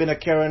 there wouldn't have been a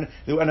keren,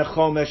 and a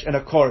chomesh, and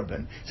a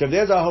korban. So if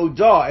there's a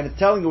hodah, and it's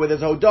telling you where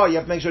there's a hodah, you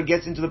have to make sure it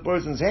gets into the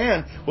person's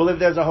hand. Well, if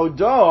there's a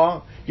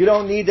hodah, you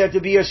don't need there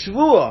to be a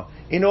shvuah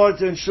in order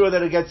to ensure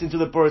that it gets into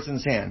the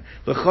person's hand.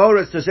 The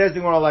chorus says things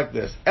more like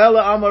this.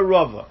 Ella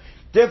amarova.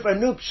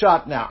 Different, new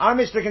shot now. Our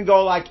Mishnah can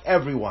go like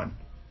everyone.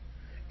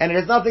 And it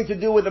has nothing to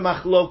do with the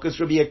machlokas,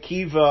 Rabbi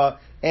Akiva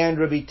and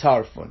Rabbi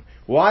Tarfon.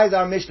 Why is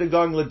our Mishnah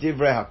going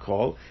l'divrei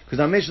hakol? Because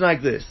our Mishnah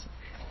like this.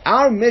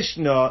 Our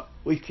Mishnah,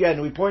 we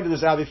pointed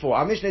this out before,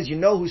 our Mishnah is you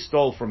know who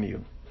stole from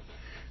you.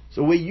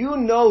 So where you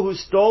know who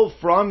stole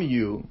from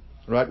you,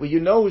 right, so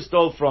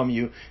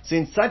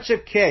in such a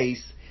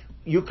case,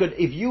 you could,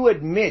 if you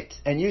admit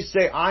and you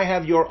say, I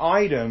have your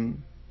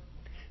item,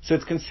 so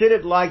it's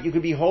considered like you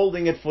could be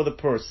holding it for the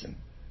person.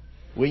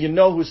 Where you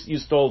know who you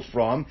stole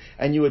from,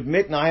 and you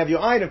admit, now I have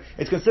your item,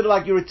 it's considered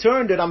like you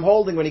returned it, I'm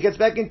holding. When he gets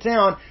back in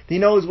town, he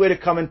knows where to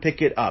come and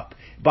pick it up.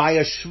 By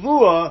a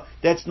shvuah,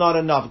 that's not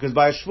enough, because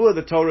by a shvuah,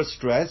 the Torah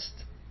stressed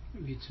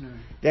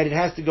that it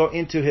has to go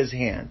into his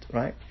hand,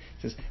 right?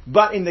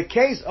 But in the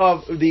case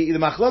of the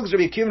machlokas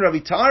Rabbi Akiva and Rabbi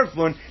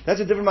Tarfon, that's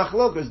a different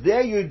machlokas.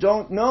 There you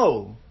don't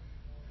know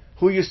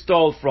who you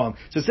stole from.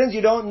 So since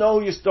you don't know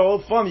who you stole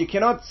from, you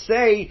cannot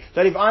say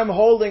that if I'm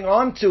holding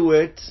on to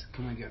it,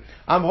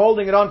 I'm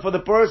holding it on for the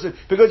person,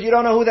 because you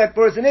don't know who that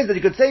person is, that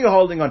you could say you're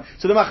holding on.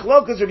 So the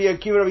machlokas Rabbi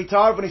Akiva, Rabbi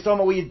Tarfon, he's talking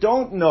about where you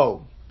don't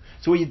know.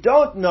 So when you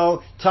don't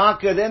know,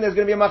 taka, then there's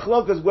going to be a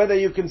machlokas, whether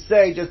you can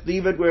say, just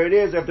leave it where it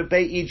is, you have to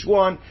pay each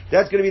one,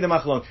 that's going to be the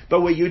machlok.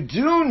 But where you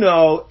do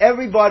know,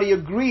 everybody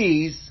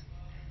agrees,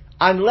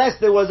 unless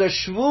there was a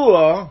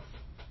shvuah,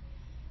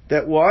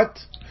 that what?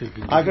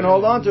 I can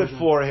hold on to it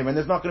for him, and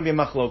there's not going to be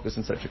a machlokas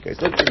in such a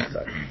case. Let's see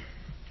inside.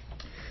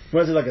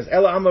 What's it like this?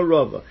 Ela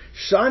amarova.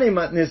 Shani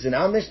matnisin.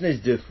 Our Mishnah is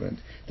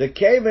different. The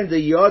kaven the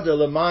yoda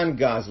leman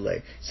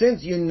gazle.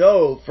 Since you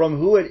know from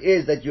who it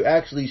is that you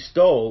actually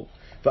stole,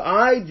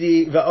 and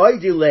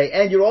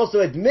you're also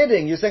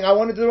admitting, you're saying, I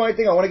want to do the right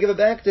thing, I want to give it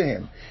back to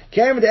him.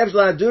 Since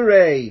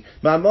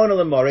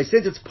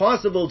it's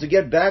possible to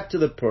get back to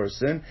the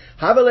person,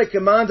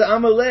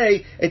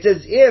 it's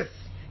as if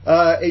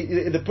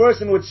the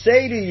person would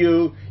say to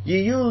you,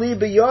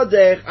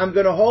 I'm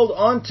going to hold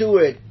on to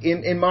it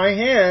in my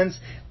hands,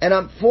 and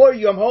I'm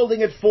holding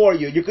it for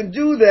you. You can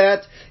do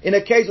that in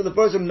a case where the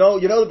person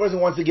the person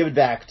wants to give it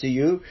back to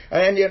you,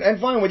 and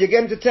fine, when you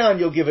get into town,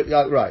 you'll give it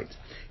right.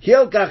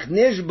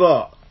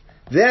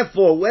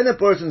 Therefore, when a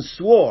person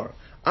swore,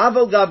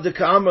 even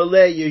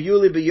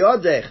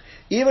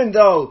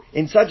though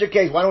in such a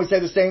case, why don't we say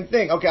the same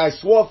thing? Okay, I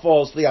swore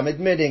falsely, I'm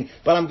admitting,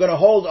 but I'm going to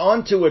hold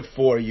on to it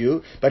for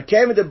you. But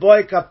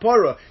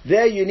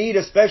there you need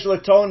a special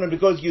atonement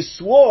because you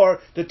swore.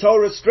 The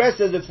Torah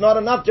stresses it's not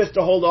enough just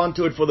to hold on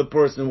to it for the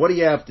person. What do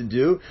you have to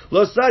do?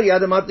 You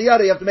have to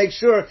make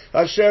sure,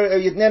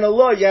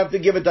 you have to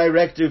give a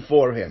directive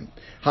for him.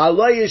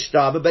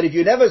 But if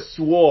you never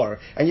swore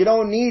and you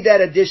don't need that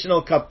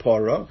additional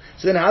kapara,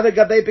 so then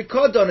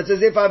it's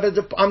as if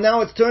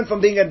now it's turned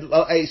from being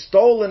a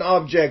stolen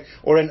object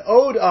or an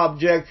owed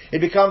object, it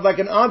becomes like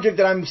an object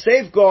that I'm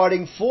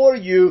safeguarding for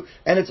you,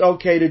 and it's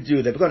okay to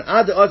do that.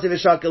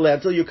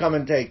 Until you come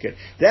and take it.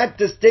 That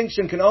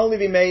distinction can only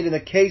be made in the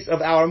case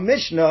of our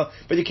Mishnah,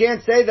 but you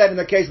can't say that in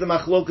the case of the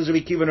machlokas Rabbi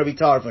Akiva and Rabbi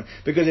Tarfon,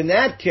 because in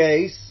that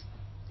case,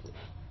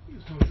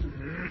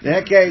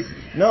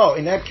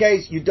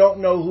 you don't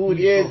know who it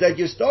is that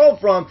you stole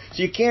from,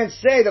 so you can't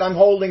say that I'm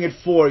holding it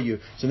for you.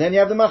 So then you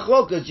have the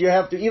machlokas. You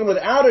have to, even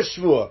without a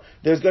shvur,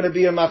 there's going to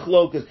be a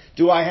machlokas.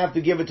 Do I have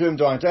to give it to him?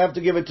 Do I have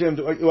to give it to him?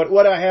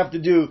 What do I have to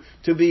do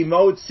to be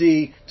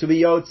motzi, to be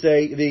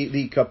yotze,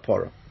 the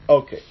kapara?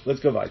 Okay, let's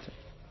go weiter.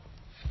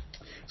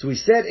 So we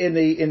said in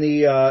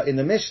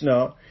the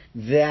Mishnah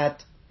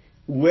that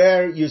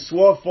where you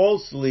swore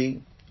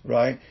falsely,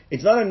 right?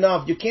 It's not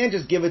enough. You can't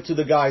just give it to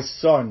the guy's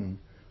son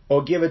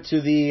or give it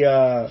to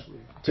the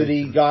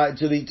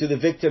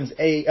victim's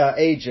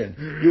agent.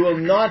 You will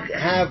not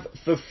have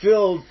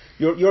fulfilled.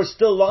 You're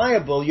still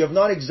liable. You have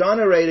not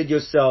exonerated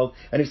yourself.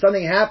 And if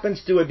something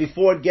happens to it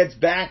before it gets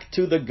back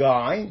to the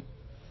guy,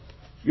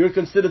 you're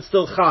considered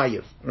still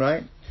chayiv,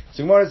 right?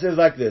 So Gemara says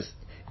like this: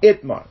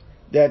 Itmar,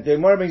 that the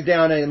Gemara brings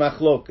down in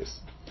Machlokas.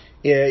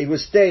 It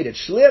was stated,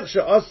 Shliach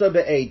she'asa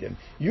be'edim.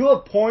 You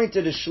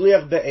appointed a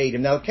Shliach be'edim.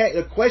 Now,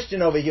 the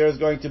question over here is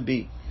going to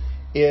be,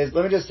 let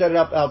me just set it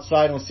up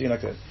outside and we'll see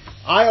like this.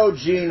 I owe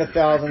Gene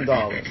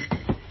 $1,000.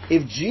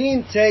 If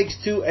Gene takes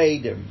 2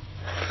 Edim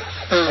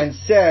and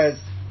says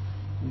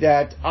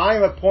that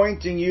I'm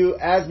appointing you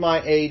as my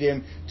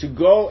Edim to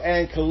go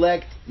and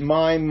collect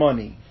my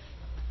money,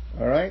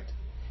 alright?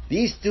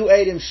 These 2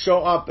 Edim show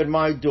up at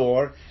my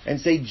door and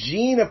say,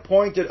 Gene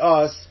appointed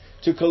us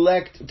to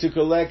collect the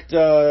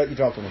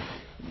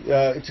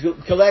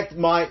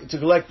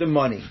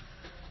money.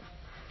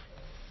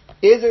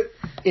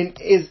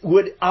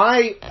 Would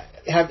I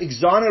have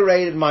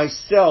exonerated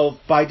myself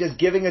by just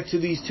giving it to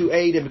these 2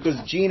 Edim because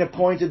Gene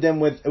appointed them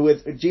with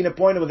Gene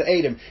appointed with the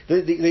Edim?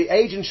 The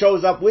agent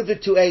shows up with the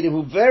 2 Edim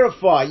who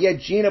verify,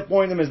 Gene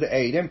appointed them as the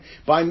Edim.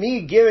 By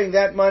me giving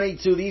that money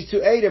to these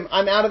 2 Edim,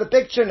 I'm out of the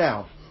picture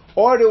now.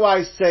 Or do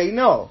I say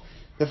no?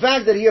 The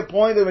fact that he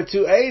appointed them with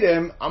 2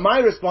 Edim, my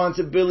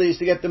responsibility is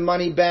to get the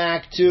money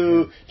back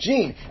to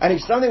Gene. And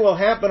if something will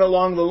happen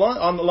along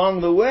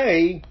the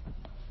way,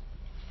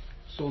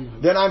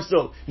 then I'm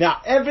still.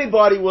 Now,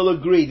 everybody will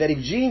agree that if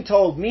Gene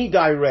told me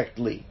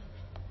directly,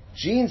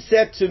 Gene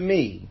said to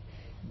me,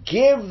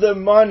 give the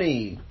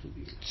money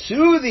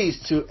to these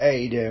 2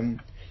 Edim,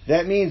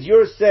 that means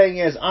you're saying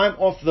is I'm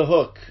off the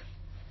hook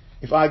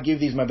if I give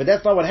these money. But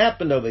that's not what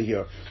happened over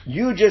here.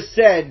 You just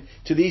said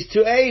to these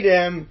 2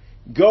 Edim,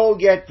 go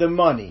get the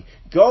money.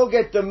 Go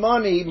get the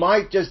money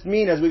might just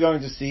mean, as we're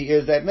going to see,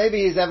 is that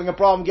maybe he's having a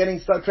problem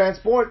getting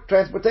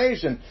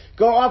transportation.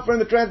 Go offer him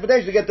the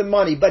transportation to get the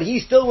money, but he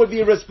still would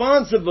be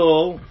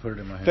responsible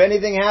if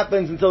anything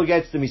happens until it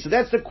gets to me. So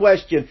that's the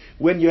question.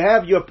 When you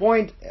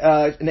appoint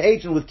an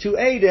agent with 2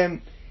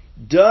 Edim,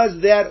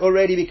 does that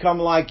already become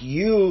like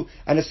you,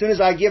 and as soon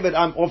as I give it,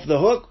 I'm off the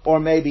hook, or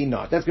maybe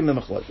not? That's going to be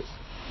Machlokas.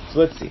 So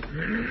let's see.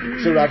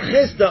 So Rav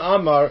Chisda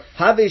Amar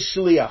have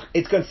shliach.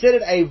 It's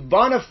considered a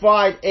bona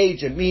fide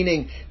agent,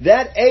 meaning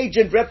that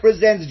agent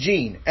represents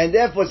Gene, and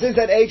therefore, since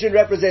that agent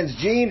represents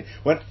Gene,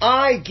 when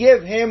I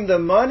give him the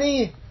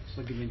money,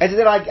 as I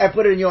said, I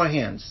put it in your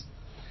hands.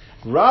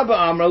 Rabbi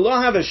Amar lo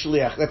have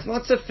shliach. That's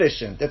not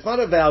sufficient. That's not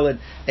a valid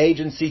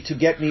agency to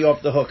get me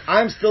off the hook.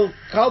 I'm still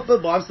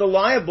culpable. I'm still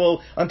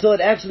liable until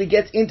it actually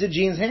gets into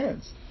Gene's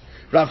hands.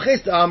 Rav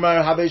Chisda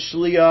Amar have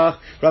shliach.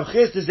 Rav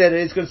Chisda said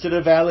it is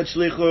considered a valid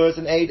shlichus,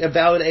 a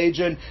valid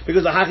agent,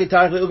 because the hachi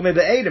tarich le'ugmei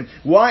be'edim.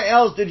 Why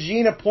else did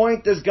Gene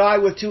appoint this guy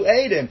with 2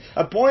 Edim?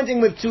 Appointing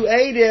with 2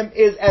 Edim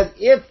is as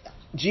if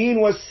Gene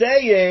was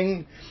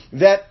saying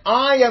that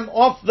I am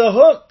off the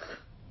hook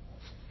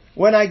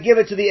when I give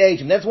it to the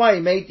agent. That's why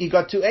he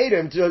got 2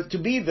 Edim to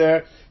be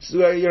there,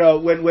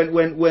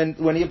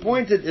 when he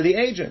appointed the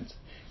agent.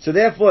 So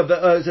therefore, the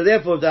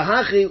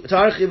hachi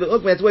tarchi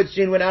ve'ukmei, that's why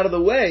Gene went out of the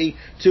way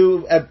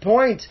to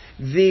appoint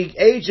the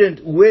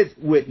agent with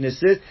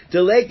witnesses to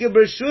leike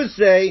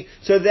b'rshusei,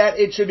 so that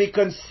it should be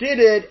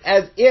considered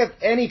as if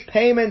any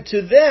payment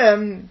to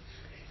them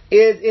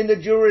is in the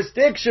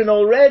jurisdiction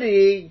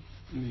already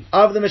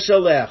of the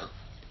mishalech.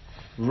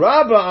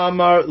 Rabbi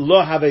Amar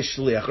lo have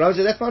shliach. Rabbi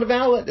said that's not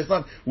valid. That's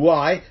not.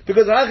 Why?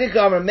 Because Hachik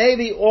Amar,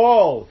 maybe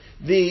all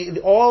the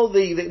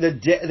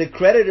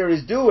creditor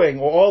is doing,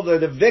 or all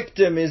the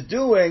victim is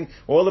doing,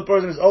 or all the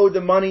person who's owed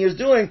the money is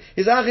doing,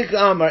 is Hachik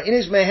Amar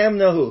inish mehem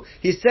nahu.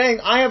 He's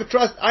saying I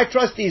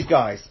trust these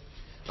guys.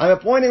 I'm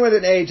appointing with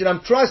an agent, I'm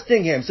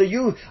trusting him. So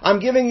I'm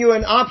giving you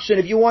an option.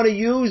 If you want to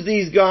use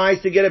these guys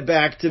to get it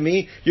back to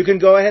me, you can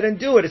go ahead and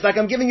do it. It's like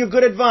I'm giving you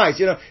good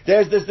advice.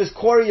 There's this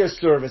courier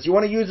service. You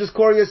want to use this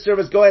courier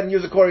service, go ahead and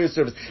use the courier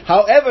service.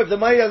 However, if the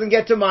money doesn't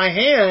get to my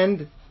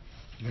hand,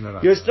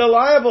 you're still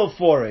liable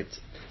for it.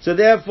 So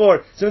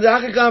therefore,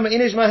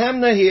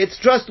 it's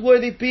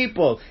trustworthy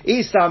people.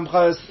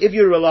 If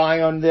you rely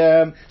on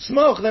them,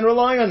 smoke, then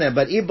rely on them.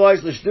 But and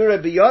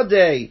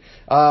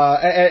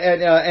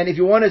if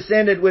you want to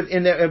send it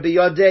in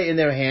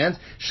their hands,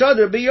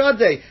 shadr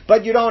biyodei.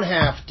 But you don't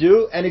have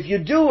to. And if you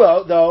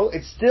do, though,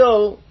 it's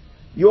still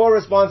your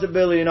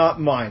responsibility, not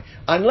mine.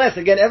 Unless,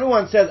 again,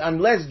 everyone says,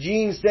 unless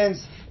Gene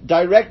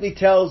directly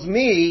tells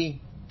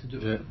me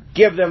to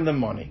give them the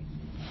money.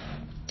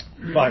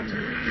 Fine.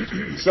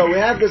 So we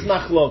have this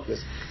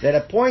machlokus that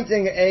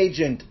appointing an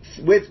agent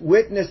with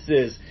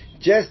witnesses,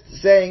 just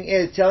telling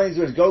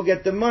us go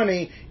get the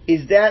money,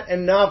 is that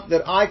enough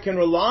that I can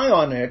rely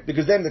on it?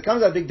 Because then there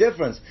comes a big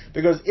difference.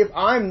 Because if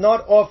I'm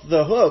not off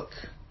the hook,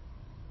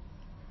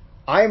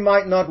 I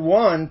might not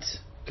want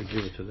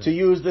to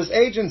use this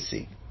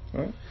agency.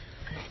 Right?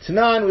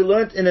 Tanan, we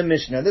learned in a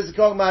Mishnah. This is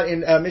talking about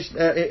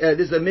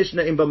this is a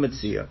Mishnah in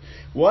Bamitzia.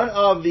 One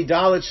of the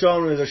Dalit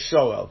Shonim is a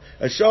Shoel.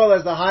 A Shoel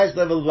has the highest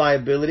level of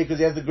liability because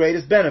he has the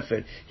greatest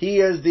benefit. He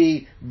is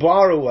the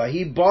borrower.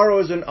 He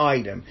borrows an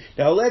item.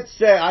 Now let's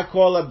say I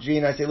call up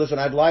Gene, I say, listen,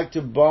 I'd like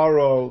to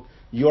borrow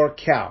your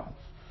cow.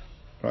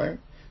 Right?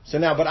 So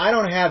now, but I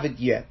don't have it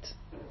yet.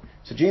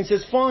 So Gene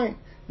says, fine,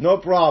 no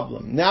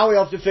problem. Now we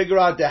have to figure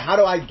out how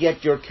do I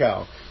get your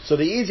cow? So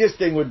the easiest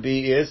thing would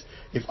be is,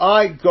 if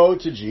I go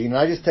to Gene and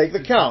I just take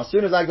the cow, as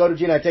soon as I go to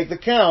Gene and I take the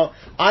cow,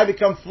 I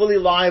become fully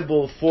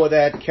liable for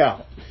that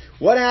cow.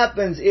 What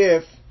happens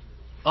if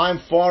I'm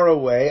far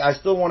away, I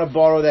still want to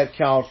borrow that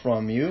cow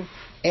from you,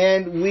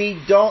 and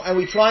we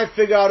try to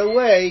figure out a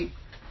way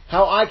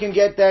how I can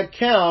get that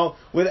cow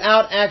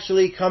without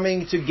actually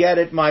coming to get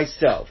it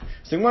myself.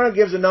 So the Gemara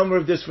gives a number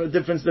of different.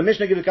 The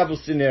Mishnah gives a couple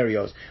of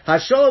scenarios.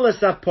 Hashol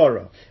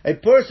esapora, a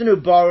person who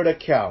borrowed a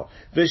cow.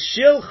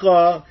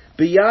 V'shilcha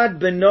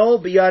biyad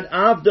beno biyad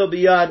avdo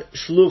biyad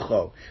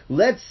shlucho.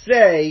 Let's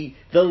say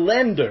the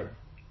lender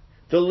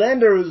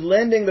who's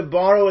lending the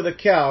borrower the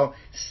cow,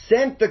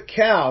 sent the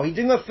cow, he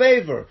did him a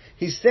favor,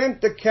 he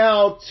sent the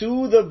cow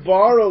to the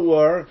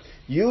borrower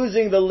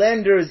using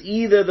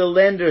either the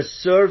lender's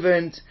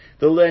servant,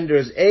 the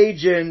lender's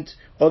agent,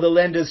 or the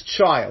lender's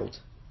child,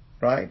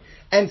 right?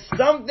 And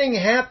something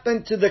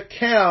happened to the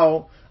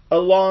cow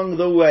along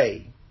the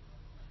way.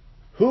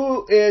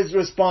 Who is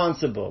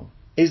responsible?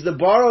 Is the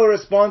borrower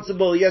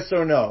responsible, yes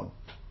or no?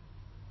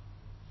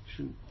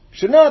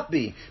 Should not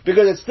be,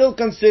 because it's still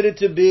considered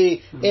to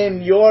be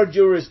in your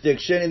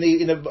jurisdiction,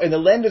 in the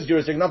lender's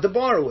jurisdiction, not the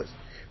borrower's.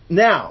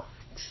 Now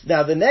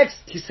the next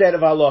set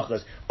of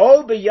halachas,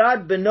 O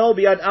biyad beno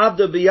biyad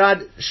avdo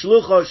biyad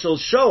shlucho shel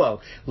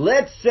shoel.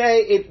 Let's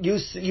say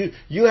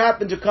you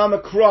happen to come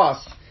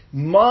across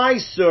my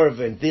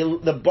servant,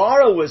 the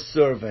borrower's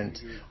servant,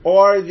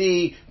 or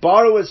the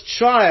borrower's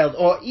child,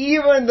 or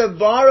even the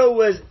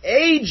borrower's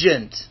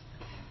agent,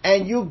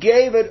 and you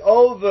gave it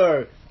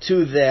over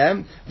to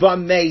them,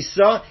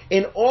 v'mesa.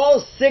 In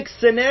all 6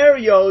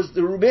 scenarios,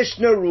 the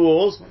Mishnah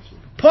rules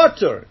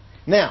potter.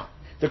 Now,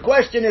 the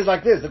question is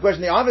like this.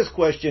 The obvious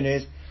question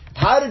is,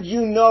 how did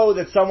you know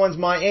that someone's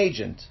my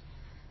agent?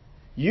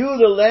 You,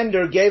 the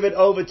lender, gave it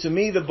over to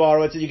me, the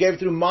borrower, so you gave it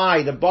through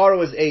the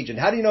borrower's agent.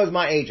 How do you know he's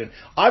my agent?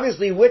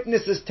 Obviously,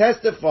 witnesses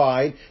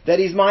testified that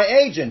he's my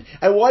agent.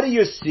 And what do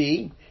you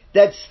see?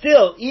 That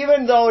still,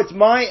 even though it's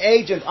my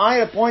agent, I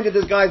appointed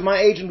this guy as my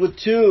agent with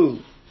 2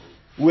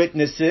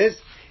 witnesses,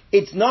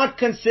 it's not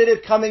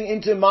considered coming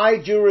into my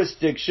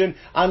jurisdiction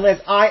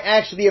unless I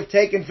actually have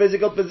taken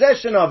physical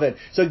possession of it.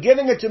 So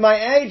giving it to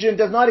my agent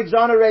does not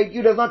exonerate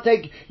you,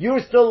 you're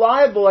still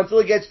liable until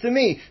it gets to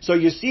me. So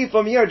you see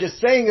from here, just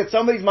saying that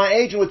somebody's my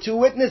agent with 2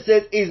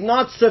 witnesses is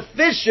not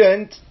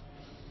sufficient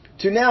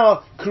to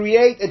now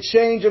create a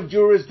change of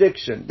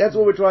jurisdiction. That's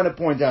what we're trying to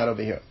point out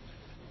over here.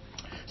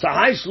 So,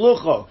 hai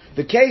shlucho,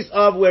 the case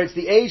of where it's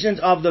the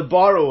agent of the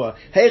borrower,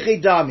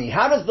 heichidami.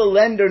 How does the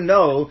lender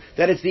know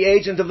that it's the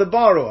agent of the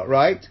borrower,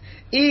 right?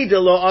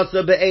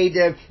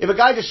 If a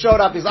guy just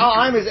showed up, he's,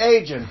 I'm his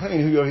agent. I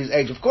mean, you're his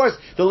agent. Of course,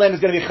 the lender's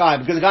going to be chai,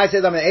 because the guy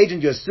says, I'm an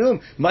agent, you assume,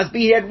 must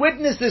be he had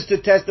witnesses to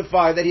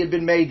testify that he had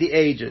been made the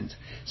agent.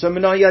 So,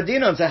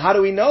 Menayadinon said, how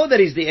do we know that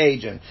he's the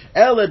agent?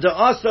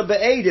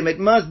 It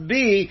must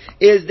be,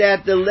 is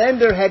that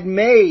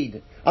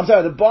the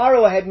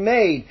borrower had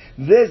made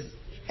this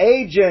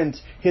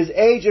his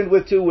agent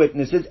with 2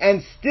 witnesses,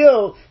 and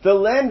still the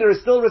lender is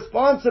still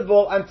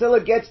responsible until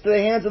it gets to the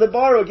hands of the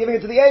borrower. Giving it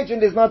to the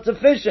agent is not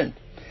sufficient.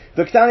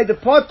 The Ktani de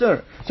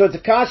Potter. So it's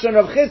a kasha on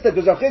Rav Chisda,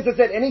 because Rav Chisda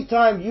said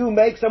anytime you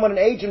make someone an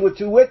agent with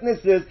 2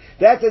 witnesses,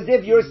 that's as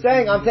if you're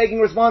saying, I'm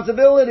taking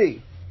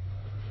responsibility.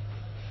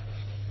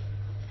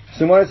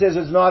 So Gemara says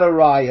it's not a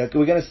raya.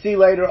 We're going to see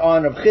later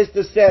on, Rav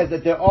Chisda says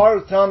that there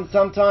are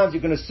sometimes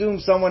you can assume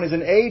someone is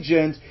an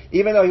agent,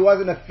 even though he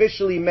wasn't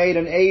officially made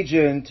an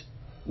agent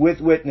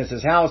with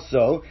witnesses. How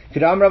so?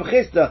 Kedam Rav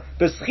Chisda,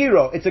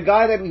 Beschiro, it's a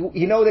guy that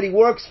you know that he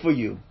works for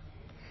you.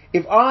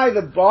 If I,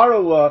 the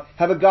borrower,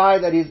 have a guy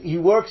that he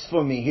works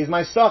for me, he's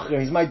my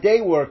sacher, he's my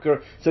day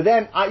worker, so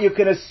then you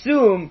can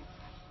assume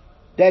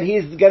that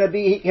he's going to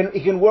be,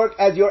 he can work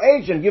as your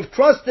agent. You've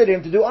trusted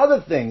him to do other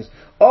things.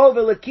 Oh,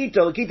 the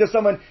Lakito is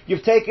someone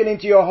you've taken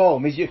into your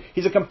home.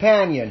 He's a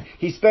companion.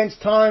 He spends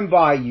time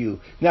by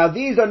you. Now,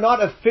 these are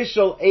not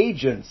official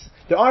agents.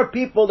 There are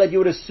people that you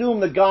would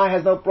assume the guy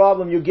has no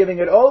problem you giving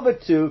it over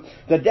to,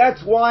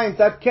 that's why in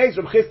that case,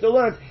 Reb Chisda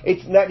learns,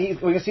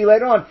 we can see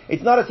later on,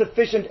 it's not a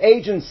sufficient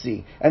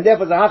agency. And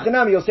therefore,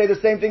 Zahachanam, you'll say the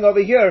same thing over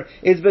here,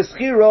 is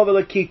Beschiro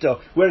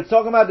Velakito, where it's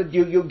talking about that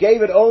you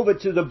gave it over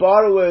to the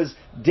borrower's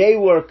day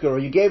worker, or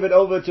you gave it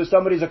over to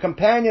somebody who's a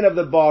companion of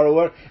the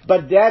borrower,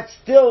 but that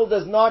still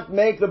does not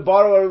make the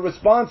borrower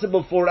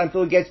responsible for it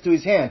until it gets to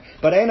his hand.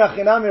 But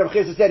Einachinami, Reb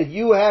Chisda said, if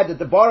you had, that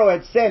the borrower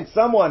had sent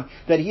someone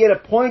that he had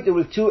appointed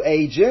with 2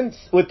 agents,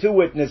 with 2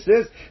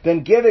 witnesses,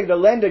 then the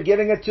lender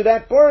giving it to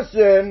that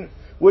person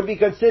would be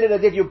considered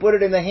as if you put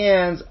it in the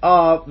hands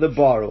of the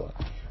borrower.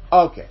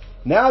 Okay.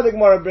 Now the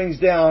Gemara brings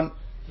down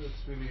It's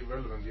really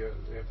irrelevant. You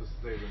have to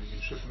say when you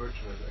ship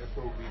merchandise,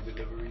 FOB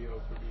delivery or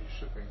FOB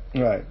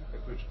shipping. Right.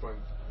 At which point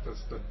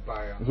does the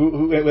buyer?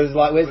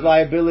 Where's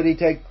liability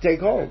take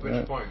hold? At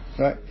which point?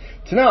 Right.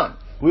 Tanan,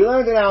 we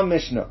learned in our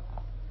Mishnah.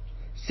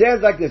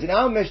 Says like this. In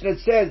our Mishnah it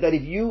says that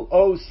if you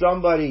owe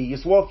somebody, you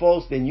swore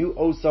falsely and you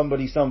owe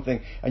somebody something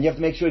and you have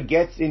to make sure it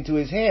gets into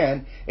his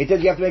hand, it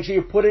says you have to make sure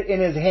you put it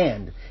in his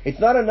hand. It's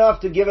not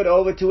enough to give it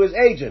over to his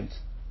agent.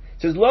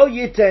 It says, lo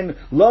yiten,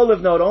 lo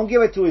livno, don't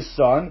give it to his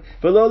son,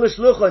 but lo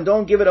l'shlucha, and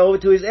don't give it over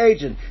to his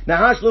agent.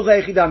 Now,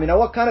 hashlucha echidami. Now,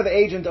 what kind of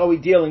agent are we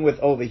dealing with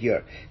over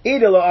here?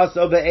 Ida lo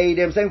aso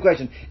be'edim, same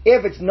question.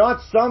 If it's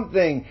not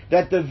something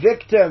that the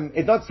victim,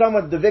 it's not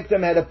someone the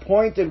victim had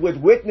appointed with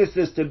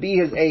witnesses to be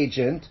his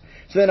agent,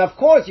 so then of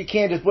course you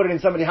can't just put it in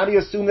somebody. How do you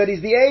assume that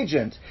he's the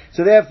agent?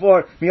 So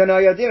therefore, how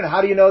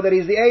do you know that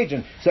he's the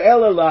agent? So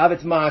elalav,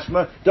 it's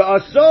mashma, the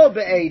aso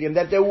be'edim,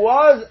 that there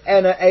was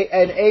an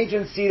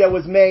agency that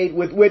was made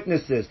with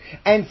witnesses.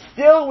 And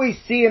still we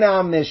see in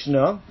our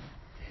Mishnah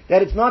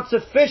that it's not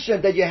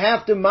sufficient that you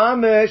have to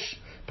mamish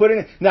put it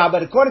in. Now,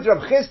 but according to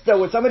Rav Chisda,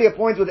 when somebody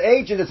appoints with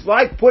agents, it's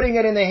like putting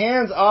it in the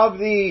hands of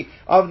the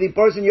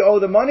person you owe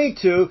the money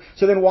to.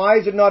 So then why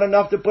is it not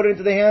enough to put it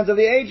into the hands of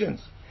the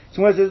agents?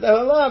 So when it says,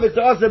 it's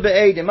also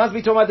be'edim, it must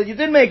be talking about that you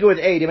did make it with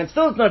edim, and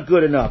still it's not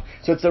good enough.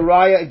 So it's a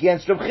raya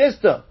against Rav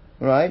Chisda,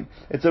 right?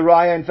 It's a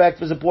raya, in fact,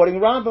 for supporting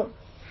Rabbi.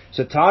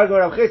 So Targum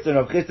Rav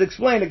Chisda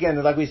explained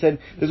again, like we said,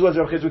 this was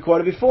Rav Chisda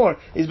recorded before,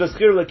 is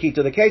Baschir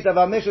Lakita. The case of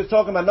Amish is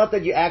talking about not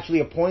that you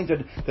actually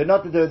appointed, that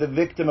not that the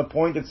victim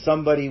appointed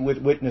somebody with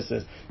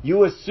witnesses.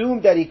 You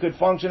assumed that he could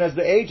function as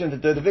the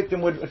agent, that the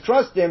victim would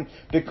trust him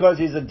because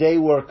he's a day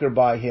worker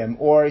by him,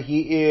 or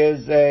he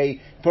is a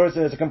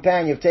person as a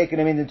companion, you've taken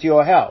him into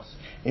your house.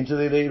 Into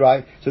the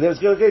right, so there's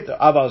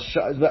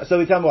so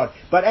we tell him what.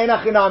 But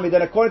Einachinami,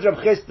 then according to Rav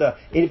Chisda,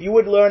 if you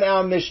would learn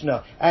our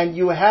Mishnah and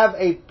you have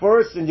a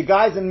person, the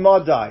guy's in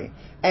Madai,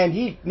 and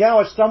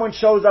if someone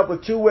shows up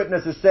with two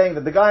witnesses saying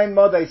that the guy in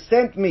Madai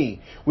sent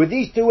me with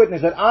these two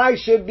witnesses that I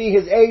should be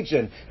his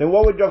agent, then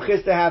what would Rav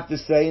Chisda have to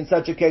say in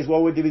such a case?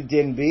 What would the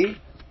din be?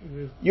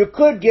 You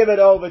could give it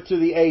over to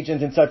the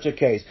agent in such a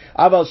case.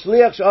 Aval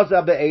shliach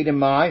she'asa be'edim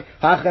mai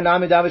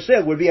hachanami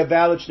davashliach would be a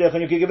valid shliach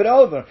and you could give it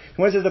over.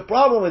 When says the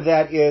problem with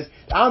that is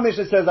our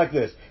Mishnah says like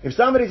this: if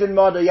somebody's in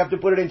murder, you have to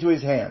put it into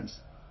his hands.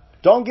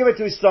 Don't give it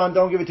to his son.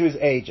 Don't give it to his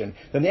agent.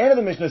 Then the end of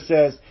the Mishnah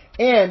says,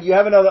 and you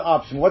have another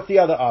option. What's the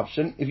other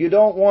option? If you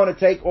don't want to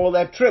take all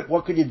that trip,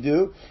 what could you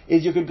do?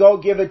 Is you could go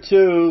give it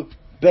to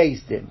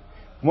Beis Din.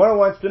 Gemara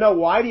wants to know,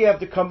 why do you have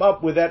to come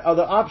up with that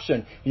other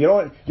option?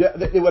 What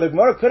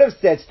Gemara could have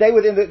said, stay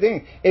within the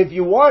thing. If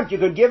you want, you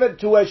could give it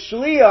to a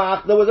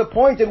shliach that was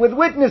appointed with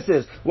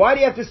witnesses. Why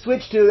do you have to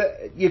switch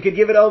you could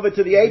give it over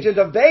to the agent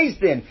of Beis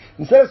Din.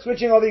 Instead of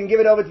switching over, you can give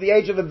it over to the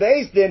agent of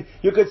Beis Din,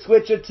 you could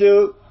switch it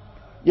to,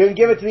 you can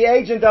give it to the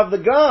agent of the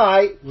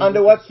guy,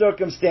 under what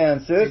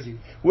circumstances?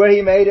 Where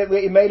he made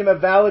him a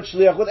valid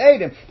shliach with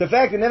Edim. The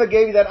fact that he never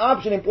gave you that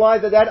option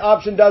implies that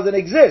option doesn't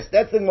exist.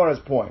 That's the Gemara's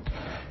point.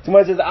 So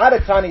when it says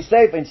Adakani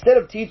Sefer, instead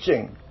of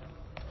teaching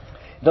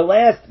the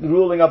last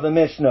ruling of the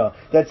Mishnah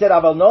that said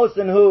Aval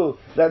Nosen Hu,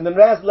 that the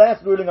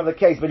last ruling of the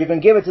case, but you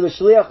can give it to the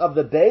shliach of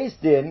the Beis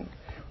Din,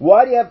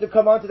 why do you have to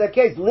come on to that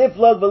case? Liv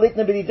log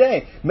v'litna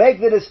b'didei. Make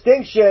the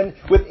distinction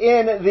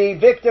within the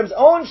victim's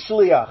own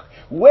shliach.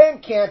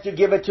 When can't you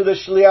give it to the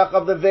shliach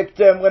of the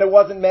victim? When it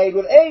wasn't made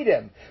with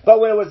Edim. But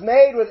when it was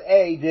made with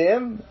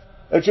Edim,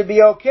 it should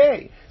be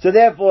okay. So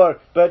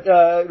therefore,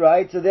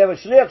 right, so there was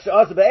shliach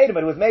also by Edim,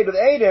 but it was made with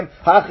Edim,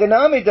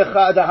 hachinami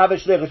have a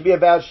shliach, it should be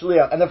about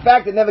shliach. And the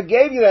fact that it never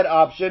gave you that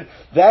option,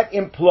 that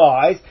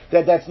implies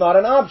that that's not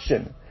an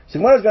option. So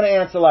one is going to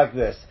answer like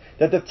this,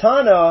 that the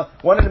Tana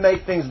wanted to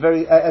make things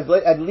very,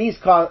 at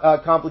least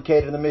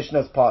complicated in the Mishnah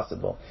as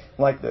possible.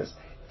 Like this.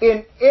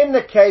 In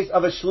the case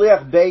of a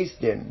shliach Beis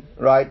Din,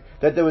 right,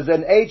 that there was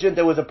an agent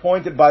that was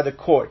appointed by the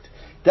court,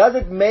 does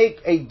it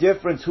make a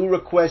difference who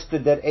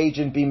requested that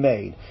agent be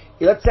made?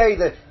 Let's say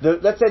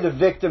the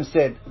victim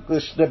said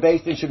the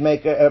Beis Din should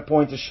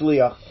appoint a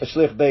shliach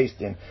Beis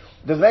Din.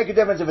 Does it make a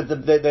difference if it's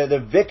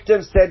the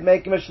victim said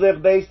make him a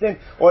shliach Beis Din,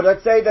 or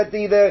let's say that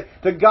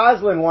the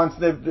Goslin wants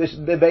the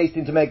Beis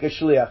Din to make a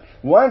shliach.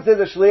 Once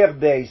there's a shliach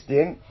Beis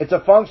Din, it's a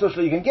functional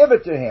shliach. You can give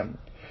it to him.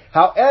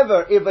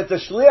 However, if it's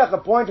a shliach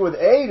appointed with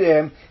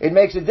Edim, it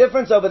makes a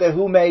difference over there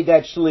who made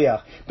that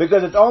shliach.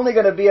 Because it's only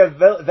going to be a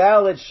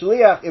valid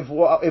shliach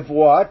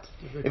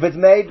if it's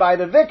made by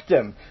the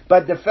victim.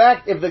 But the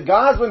fact, if the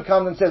Goslin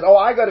comes and says,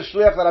 I got a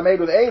shliach that I made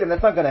with Edim,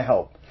 that's not going to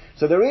help.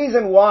 So the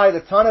reason why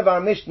the Tana of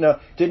our Mishnah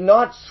did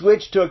not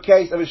switch to a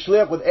case of a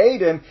shliach with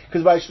Edim,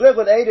 because by shliach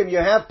with Edim you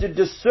have to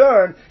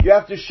discern, you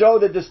have to show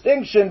the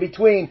distinction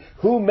between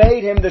who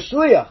made him the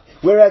shliach.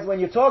 Whereas when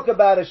you talk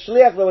about a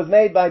shliach that was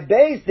made by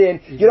Beis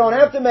Din, you don't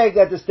have to make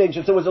that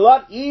distinction. So it was a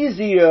lot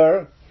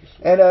easier,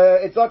 and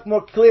it's a lot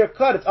more clear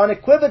cut. It's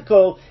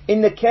unequivocal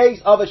in the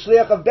case of a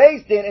shliach of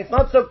Beis Din. It's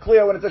not so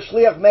clear when it's a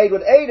shliach made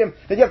with Edim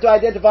that you have to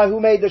identify who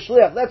made the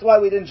shliach. That's why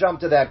we didn't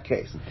jump to that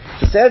case.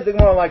 So it says the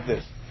Gemara like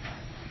this.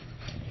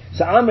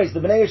 So Amris, the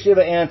Bnei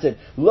Yeshiva answered,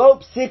 Lo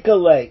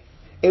psikale.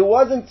 it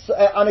wasn't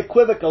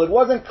unequivocal, it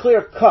wasn't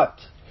clear cut.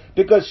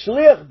 Because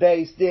shliach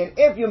based in,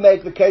 if you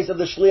make the case of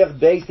the shliach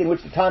based in,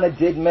 which the Tana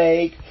did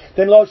make,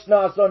 then lo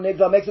shnaso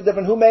nigzal makes a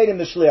difference who made him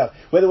the shliach,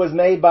 whether it was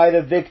made by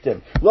the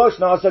victim. Lo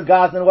shnaso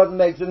gazlan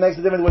makes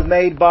a difference it was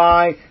made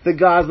by the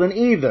gazlan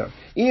either.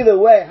 Either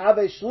way, have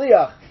a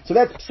shliach. So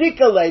that's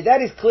psikale,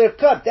 that is clear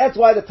cut. That's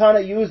why the Tana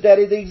used that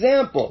as the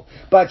example.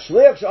 But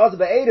shliach she'asa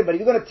ba'edim, but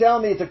if you're going to tell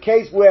me it's a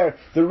case where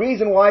the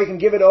reason why you can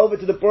give it over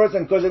to the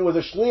person because it was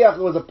a shliach,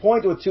 it was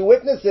appointed with two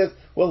witnesses,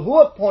 well, who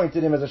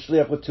appointed him as a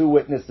shliach with two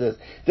witnesses?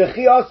 The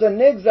chiyasa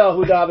nigzal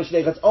hu dav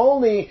shliach. It's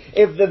only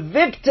if the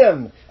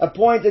victim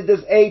appointed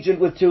this agent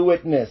with two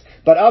witnesses.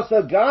 But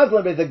also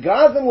gazlan, if the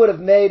gazlan would have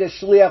made a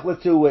shliach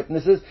with two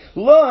witnesses,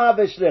 lo have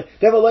a shliach.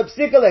 Therefore, lo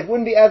psikale, it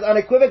wouldn't be as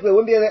unequivocal, it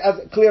wouldn't be as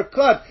clear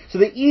cut. So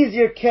the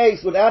easier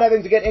case, without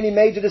having to get any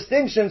major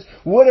distinctions,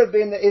 would have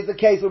been is the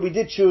case where we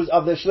did choose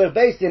of the shliach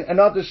based in and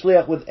not the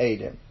shliach with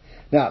Eidim.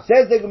 Now,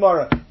 says the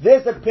Gemara,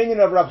 this opinion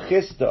of Rav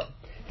Chisda,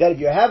 that if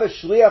you have a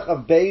shliach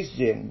of Beis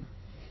Din,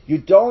 you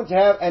don't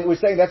have, and we're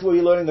saying that's where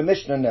we're learning the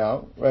Mishnah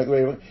now, right?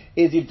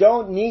 Is you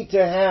don't need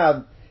to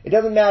have, it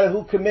doesn't matter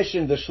who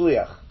commissioned the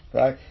shliach,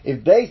 right?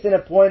 If Beis Din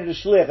appointed a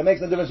shliach, it makes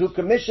no difference who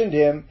commissioned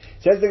him.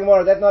 Says the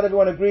Gemara, that not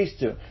everyone agrees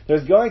to.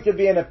 There's going to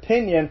be an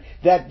opinion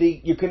that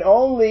you can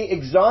only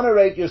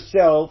exonerate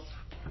yourself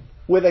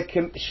with a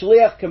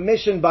shliach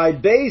commissioned by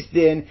Beis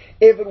Din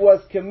if it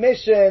was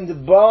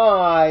commissioned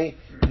by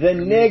the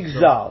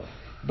nigzal.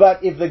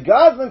 But if the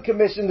Gazlan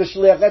commissioned the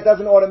shliach, that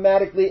doesn't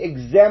automatically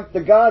exempt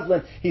the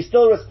Gazlan. He's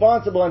still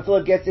responsible until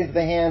it gets into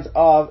the hands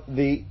of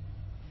the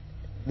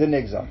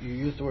nigzal. You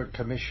use the word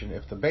commission.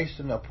 If the Beis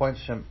Din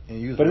appoints him,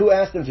 but who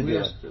asked him to do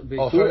it?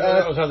 Who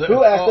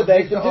asked the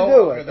Beis Din to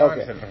do it?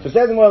 Okay. So it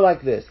says more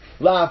like this.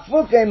 La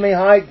fuke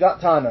mehai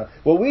gatana.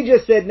 Well, we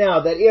just said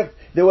now that if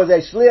there was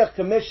a shliach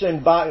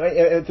commissioned by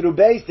through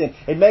Beis Din,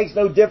 it makes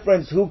no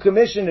difference who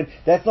commissioned it.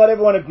 That's not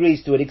everyone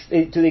agrees to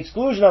it, to the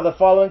exclusion of the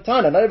following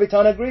Tana. Not every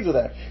Tana agrees with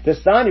that. The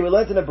Sani, we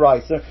learned in the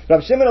Brisa,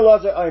 Rav Shimon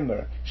Elazar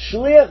Omer,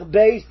 shliach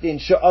Beis Din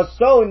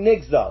she'aso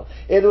nigzal.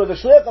 If there was a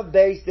shliach of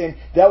Beis Din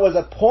that was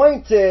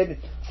appointed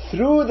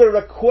through the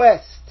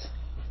request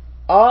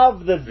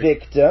of the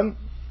victim,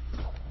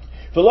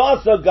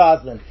 v'lo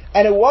Gazlan,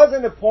 and it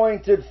wasn't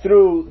appointed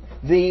through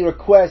the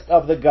request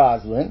of the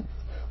Gazlan,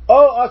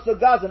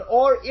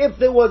 or if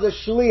there was a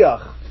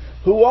shliach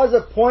who was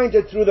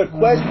appointed through the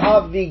request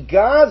of the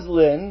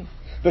Gazlan,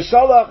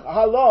 v'shalach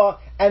halah,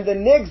 and the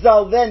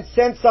nigzal then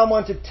sent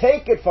someone to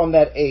take it from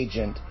that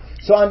agent.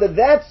 So under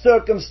that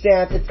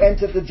circumstance, it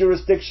entered the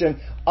jurisdiction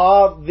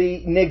of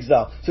the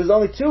nigzal. So there's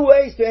only two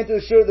ways to enter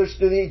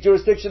the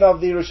jurisdiction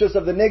of the rishus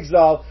of the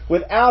nigzal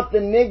without the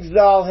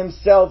nigzal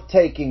himself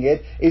taking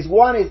it.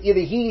 One is either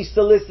he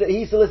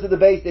solicited the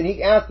Beis Din,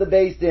 he asked the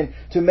Beis Din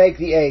to make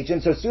the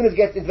agent. So as soon as it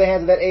gets into the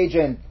hands of that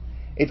agent,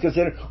 it's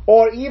considered.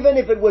 Or even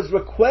if it was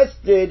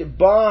requested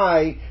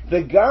by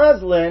the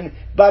Gazlan,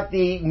 but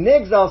the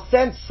nigzal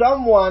sent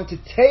someone to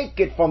take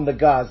it from the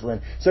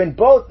Gazlan. So in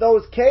both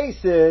those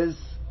cases,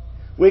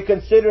 we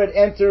consider it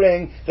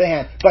entering the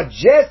hand. But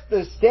just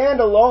to stand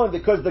alone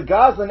because the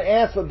Gazlan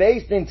asked for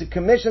Beis Din to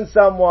commission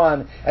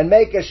someone and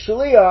make a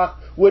shliach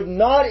would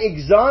not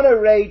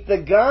exonerate the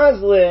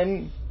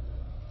Gazlan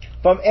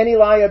from any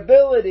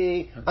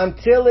liability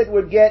until it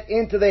would get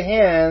into the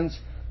hands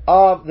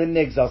of the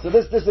nigzal. So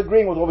this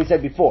disagreeing with what we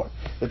said before.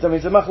 It's a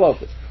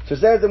machlokas. So it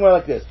says them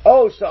like this.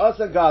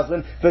 Sha'asa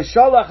Gazlan,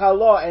 v'shalach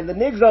halah, and the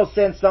nigzal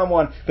sent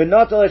someone,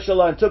 v'natal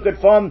shalah, and took it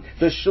from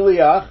the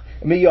shliach,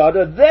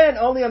 miyada, then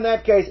only in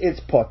that case it's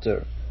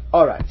potter.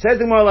 Alright, says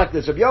the more like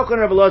this. Rabbi Yochanan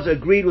and Rabbi Elazar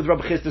agreed with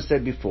Rabbi Chisda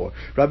said before.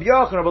 Rabbi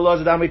Yochanan and Rabbi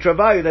Elazar Dami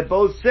Travayu, that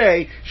both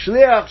say,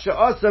 Shliach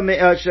she'aso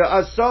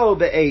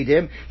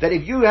be'edim, that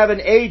if you have an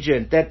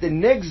agent, that the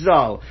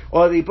nigzal,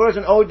 or the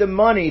person owed the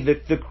money,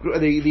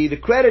 the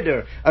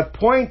creditor,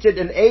 appointed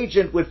an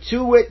agent with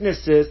two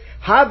witnesses,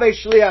 have a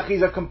shliach,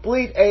 he's a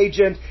complete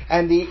agent,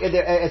 and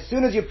as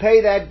soon as you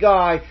pay that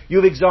guy,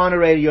 you've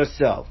exonerated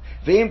yourself.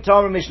 V'im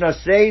Tomer Mishnah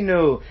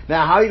Seinu.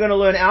 Now, how are you going to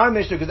learn our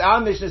Mishnah? Because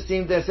our Mishnah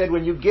seemed to have said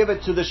when you give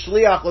it to the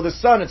shliach or the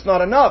son, it's not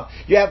enough.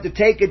 You have to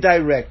take it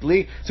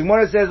directly. So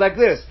Gemara says like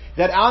this,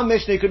 that our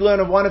Mishnah you could learn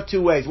of one of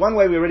two ways. One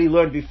way we already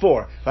learned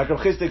before, like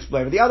Rav Chisda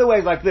explained. But the other way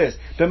is like this.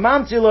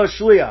 B'mamtzilo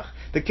shliach.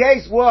 The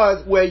case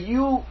was where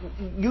you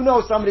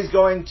know somebody's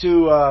going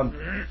to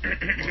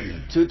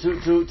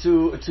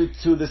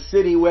the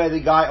city where the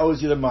guy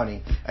owes you the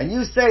money, and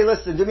you say,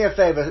 listen, do me a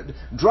favor,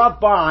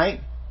 drop by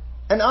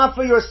and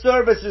offer your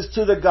services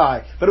to the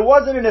guy. But it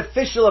wasn't an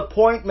official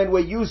appointment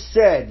where you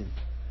said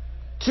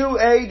to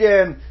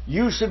Adam,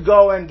 you should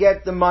go and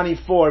get the money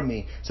for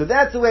me. So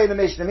that's the way the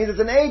Mishnah means. It's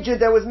an agent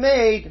that was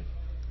made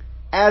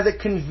as a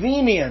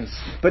convenience,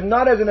 but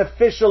not as an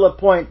official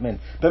appointment.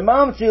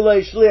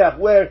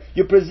 Where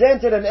you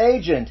presented an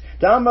agent.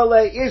 Now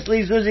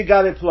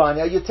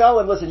you tell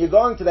him, listen, you're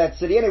going to that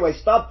city anyway,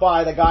 stop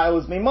by, the guy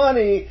owes me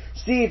money,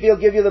 see if he'll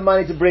give you the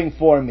money to bring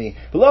for me.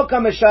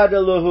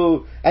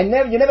 And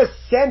you never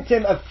sent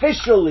him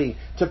officially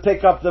to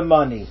pick up the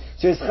money.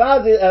 So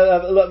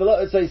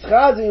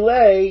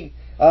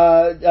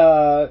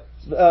I'm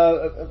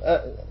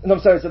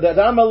sorry. So that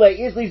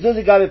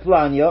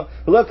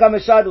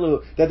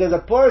there's a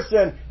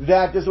person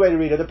that, this way to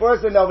read it, the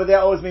person over there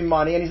owes me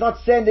money and he's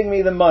not sending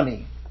me the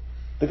money.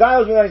 The guy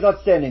owes me money, he's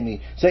not sending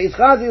me. So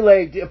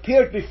Ischazile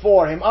appeared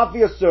before him, offer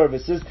your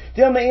services.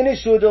 Maybe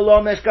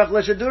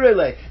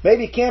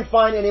you can't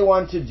find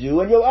anyone to do,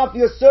 and you'll offer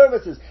your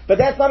services. But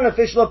that's not an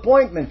official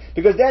appointment,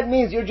 because that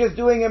means you're just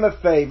doing him a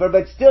favor,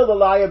 but still the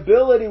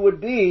liability would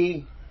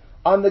be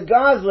on the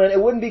Goslin. It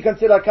wouldn't be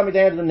considered like coming to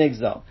hand of the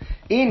Nigzal.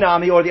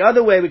 Inami, or the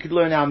other way we could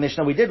learn our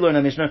Mishnah, we did learn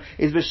our Mishnah,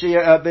 is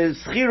B'schiro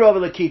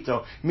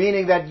v'lekito,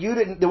 meaning that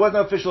there was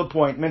no official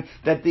appointment,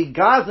 that the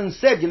Goslin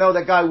said,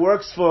 that guy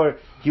works for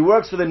the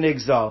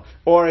Nigzal,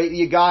 or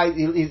a guy,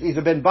 he's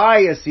a ben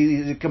bias,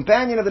 he's a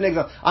companion of the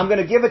Nigzal, I'm going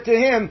to give it to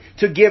him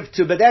to give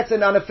to, but that's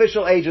an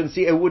unofficial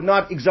agency, it would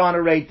not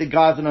exonerate the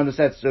Goslin under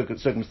such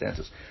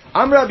circumstances.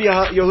 Am Rabbi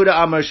Yehuda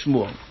Amar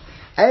Shmuel,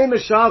 Ei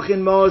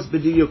meshalchin mos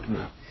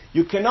b'diyukni.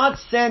 You cannot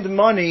send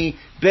money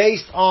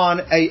based on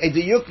a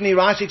diyukni,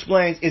 Rashi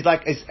explains, is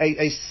like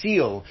a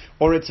seal,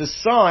 or it's a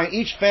sign.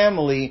 Each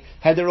family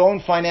had their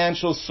own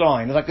financial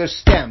sign. It's like a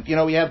stamp.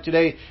 We have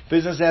today,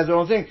 business has their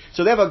own thing.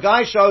 So they have a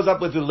guy shows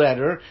up with a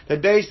letter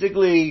that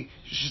basically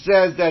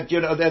says that,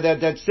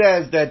 that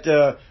says that,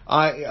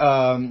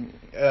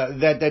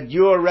 that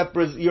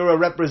you're a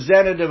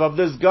representative of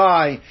this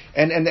guy,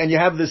 and you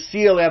have the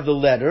seal, you have the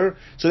letter.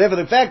 So therefore,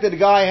 the fact that the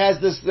guy has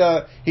this,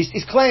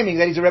 he's claiming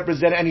that he's a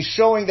representative, and he's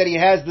showing that he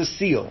has the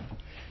seal.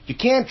 You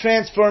can't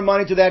transfer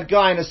money to that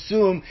guy and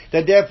assume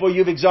that therefore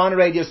you've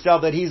exonerated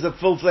yourself, that he's a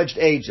full-fledged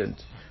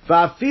agent.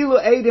 And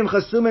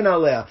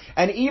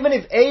even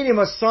if Eidim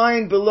are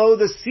signed below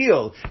the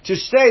seal, to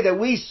say that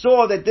we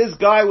saw that this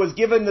guy was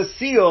given the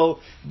seal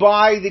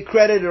by the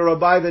creditor or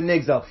by the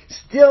Nigzal,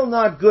 still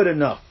not good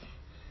enough.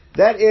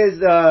 That is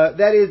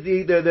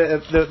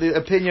the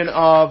opinion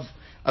of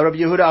Rabbi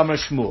Yehuda Amar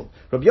Shmuel.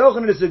 Rabbi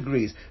Yochanan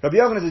disagrees. Rabbi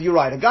Yochanan says, you're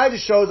right. A guy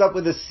just shows up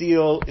with a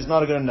seal is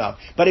not good enough.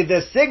 But if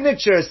the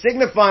signature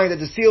signifying that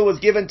the seal was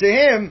given to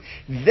him,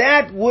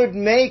 that would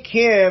make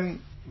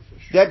him,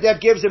 that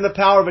gives him the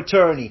power of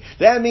attorney.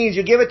 That means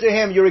you give it to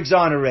him, you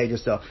exonerate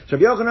yourself. So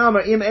Rabbi Yochanan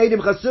Amar, im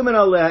Eidim chasumin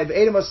aleh, if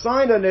Eidim are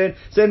signed on it,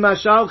 said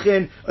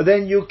mashalchin,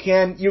 then you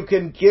can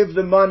give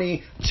the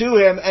money to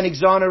him and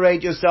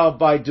exonerate yourself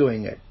by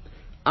doing it.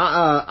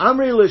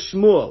 Amri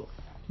l'shmuel,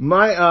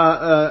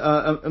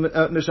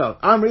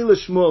 Amri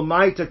l'shmuel,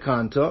 my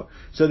takanto.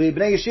 So the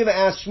Bnei Yeshiva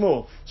asked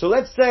Shmuel. So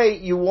let's say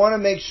you want to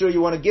make sure you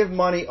want to give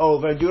money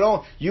over, and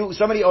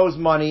somebody owes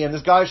money, and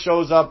this guy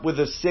shows up with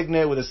a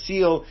signet, with a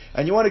seal,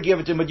 and you want to give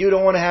it to him, but you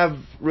don't want to have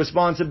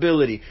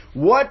responsibility.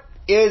 What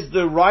is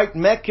the right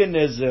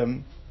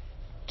mechanism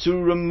to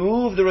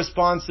remove the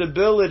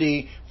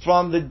responsibility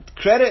from the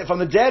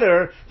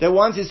debtor, that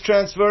once he's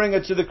transferring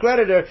it to the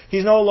creditor,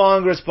 he's no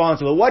longer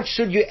responsible? What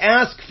should you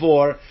ask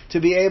for to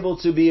be able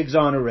to be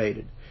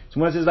exonerated? So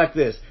when it says like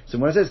this, so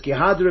when it says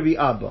Kihad Rabbi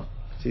Abba,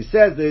 so he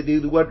says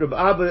what Rabbi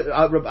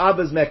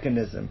Abba's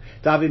mechanism.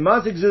 Rabbi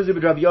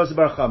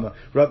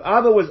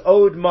Abba was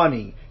owed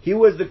money. He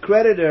was the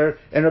creditor,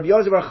 and Rabbi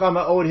Yosef Bar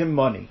Chama owed him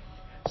money.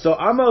 So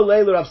Amar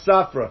Leilu Rav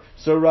Safra.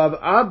 So Rav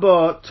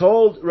Abba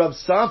told Rav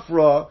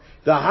Safra,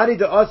 the Hari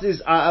to us is,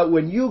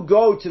 when you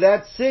go to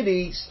that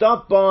city,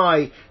 stop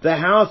by the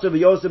house of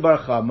Yosef Bar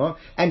Chama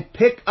and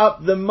pick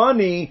up the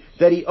money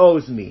that he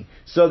owes me.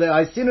 So that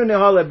I sinu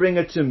nehala, bring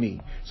it to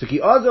me. So ki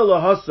azal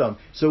lahasam.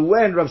 So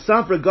when Rav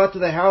Safra got to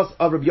the house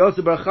of Rabbi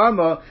Yosef Bar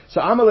Chama,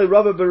 so Amalei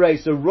Rabba Berei.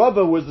 So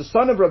Rabba was the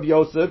son of Rabbi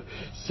Yosef,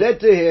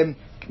 said to him,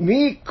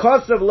 Mi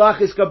kosav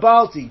lachis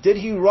kabalti. Did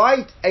he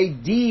write a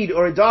deed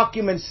or a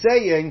document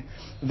saying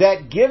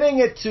that giving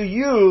it to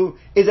you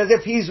is as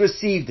if he's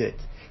received it?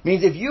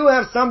 Means if you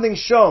have something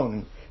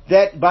shown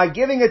that by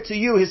giving it to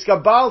you, his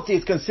kabalti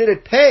is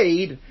considered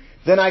paid,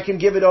 then I can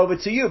give it over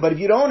to you. But if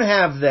you don't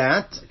have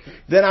that,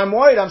 then I'm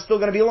worried I'm still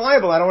going to be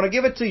liable. I don't want to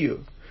give it to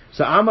you.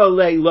 So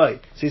Amalei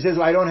loy. So he says,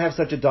 well, I don't have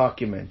such a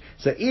document.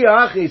 So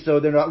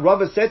then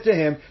Rabbi said to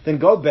him, then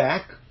go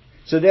back.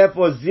 So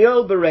therefore,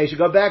 Zil Beresh,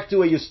 go back to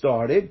where you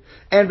started,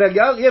 and let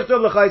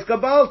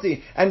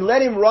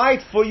him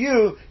write for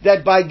you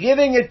that by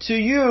giving it to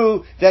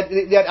you, that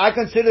I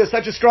consider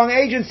such a strong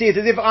agency, it's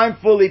as if I'm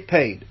fully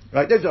paid.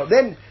 Right? That's all.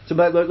 Then,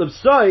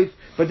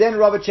 but then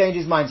Robert changed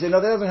his mind. He said,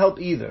 no, that doesn't help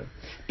either.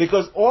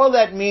 Because all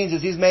that means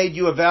is he's made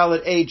you a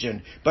valid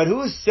agent. But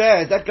who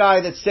says that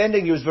guy that's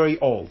sending you is very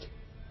old?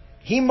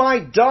 He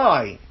might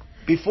die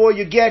before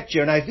you get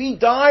here. And if he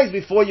dies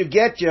before you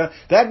get here,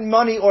 that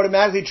money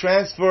automatically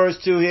transfers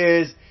to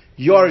his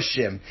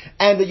Yorshim.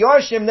 And the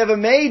Yorshim never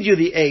made you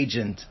the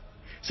agent.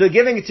 So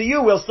giving it to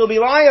you will still be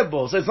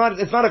liable. So it's not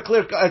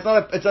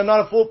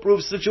a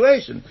foolproof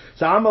situation.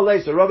 So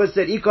Amalei, so Rabbi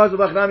said, Ikaz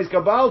v'achnamis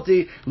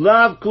kabalti,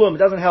 lav klum. It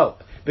doesn't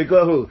help.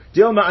 Because who?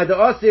 Dilma, the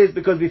us is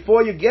because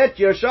before you get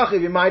your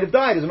shachiv, you might have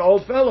died as an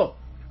old fellow.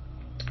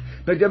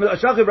 But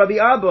shachiv Rabbi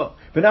Abba,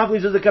 and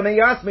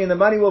the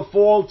money will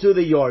fall to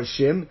the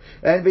Yorshim,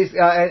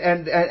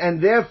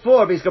 and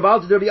therefore,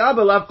 Biskabalti Rabbi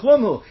Abba lav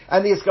klumhu,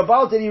 and the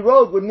Iskabalti that he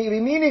wrote would be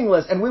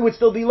meaningless, and we would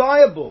still be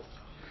liable.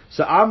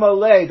 So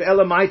Amalei, the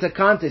Elamaita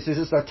Kantes, this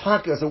is our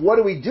taka. So what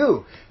do we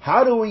do?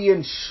 How do we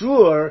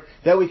ensure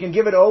that we can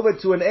give it over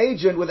to an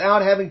agent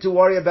without having to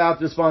worry about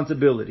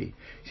responsibility?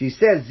 She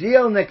says,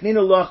 Ziel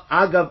nekninu loch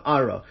agav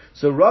ara.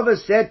 So Rava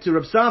said to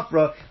Reb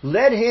Safra,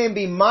 let him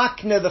be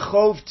makna the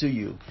chov to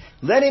you.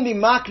 Let him be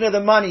makna the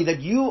money, that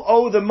you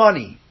owe the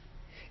money.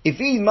 If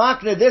he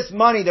makna this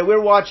money that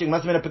we're watching,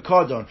 must have been a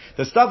pekadon,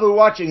 the stuff we're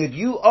watching, that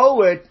you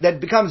owe it, that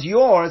becomes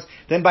yours,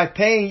 then by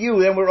paying you,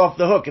 then we're off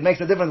the hook. It makes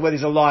a difference whether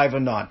he's alive or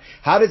not.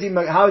 How is he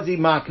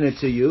makna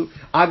to you?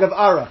 Agav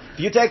ara.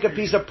 If you take a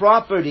piece of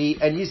property,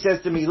 and he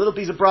says to me, little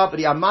piece of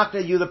property, I'm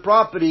makna you the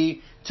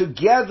property,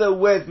 together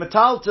with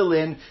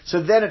metaltalin,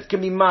 so then it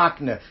can be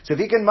makna. So if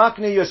he can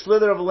makna your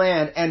slither of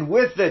land, and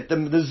with it, the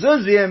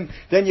zuzim,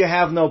 then you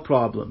have no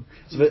problem.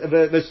 So,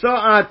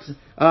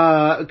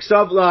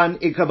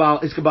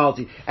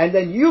 and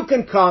then you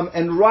can come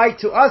and write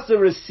to us a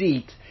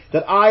receipt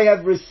that I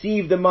have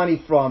received the money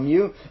from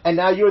you, and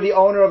now you're the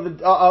owner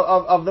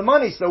of the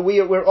money, so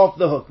we're off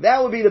the hook.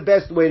 That would be the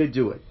best way to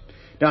do it.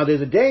 Now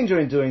there's a danger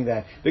in doing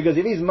that, because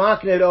if he's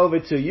makna it over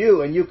to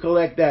you, and you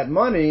collect that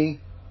money,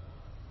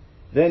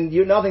 then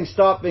nothing's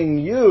stopping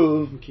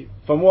you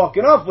from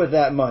walking off with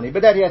that money,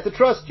 but that he has to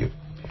trust you.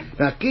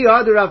 Now, ki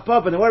adu Rav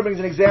Papa, and the word brings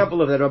an example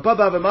of that. Rav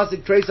Papa have a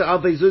masik tresa al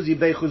zuzi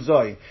bei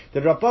chuzoi.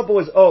 That Rav Papa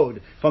was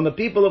owed from the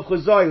people of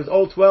Chuzoi, who was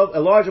owed a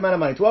large amount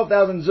of money,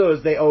 12,000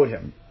 zuz they owed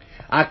him.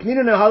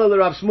 Akninu nehalal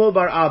Rav Shmuel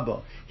bar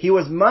Abba. He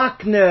was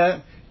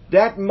makne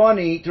that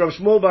money to Rav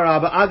Shmuel bar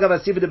Abba, agav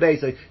asiv de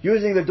beisa,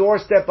 using the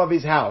doorstep of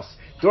his house.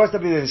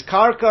 Doorstep of his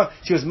karka,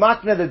 she was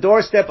makna the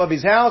doorstep of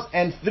his house,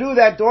 and through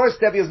that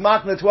doorstep he was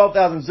makna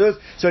 12,000 zuz.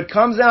 So it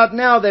comes out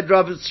now that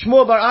Rav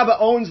Shmuel bar Abba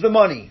owns the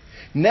money.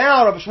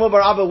 Now Rav Shmuel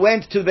bar Abba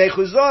went to Beit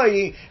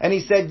Chuzoi and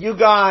he said, you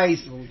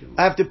guys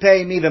have to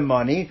pay me the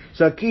money.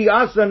 So ki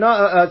asa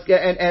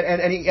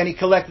and he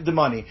collected the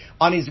money.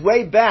 On his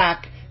way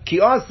back,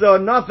 ki asa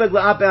nafeg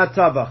la'ape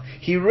atavach.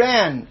 He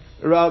ran.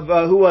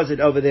 Who was it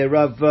over there?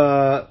 Rav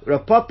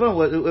Papa?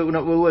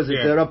 Who was it?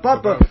 Yeah. Rav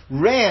Papa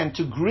ran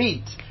to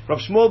greet Rav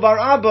Shmuel bar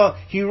Abba.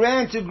 He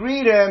ran to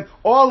greet him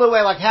all the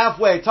way, like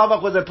halfway.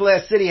 Tavach was a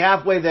city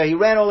halfway there. He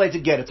ran all the way to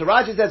get it. So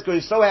Rashi says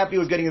because he's so happy he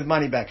was getting his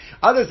money back.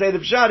 Others say the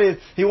pshat is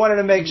he wanted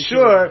to make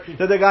sure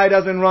that the guy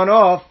doesn't run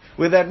off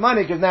with that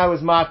money because now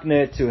it's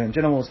makne to him.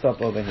 Gentlemen, we'll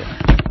stop over here.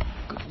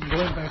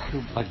 Going back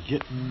to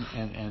Gittin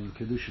and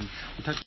Kedushin,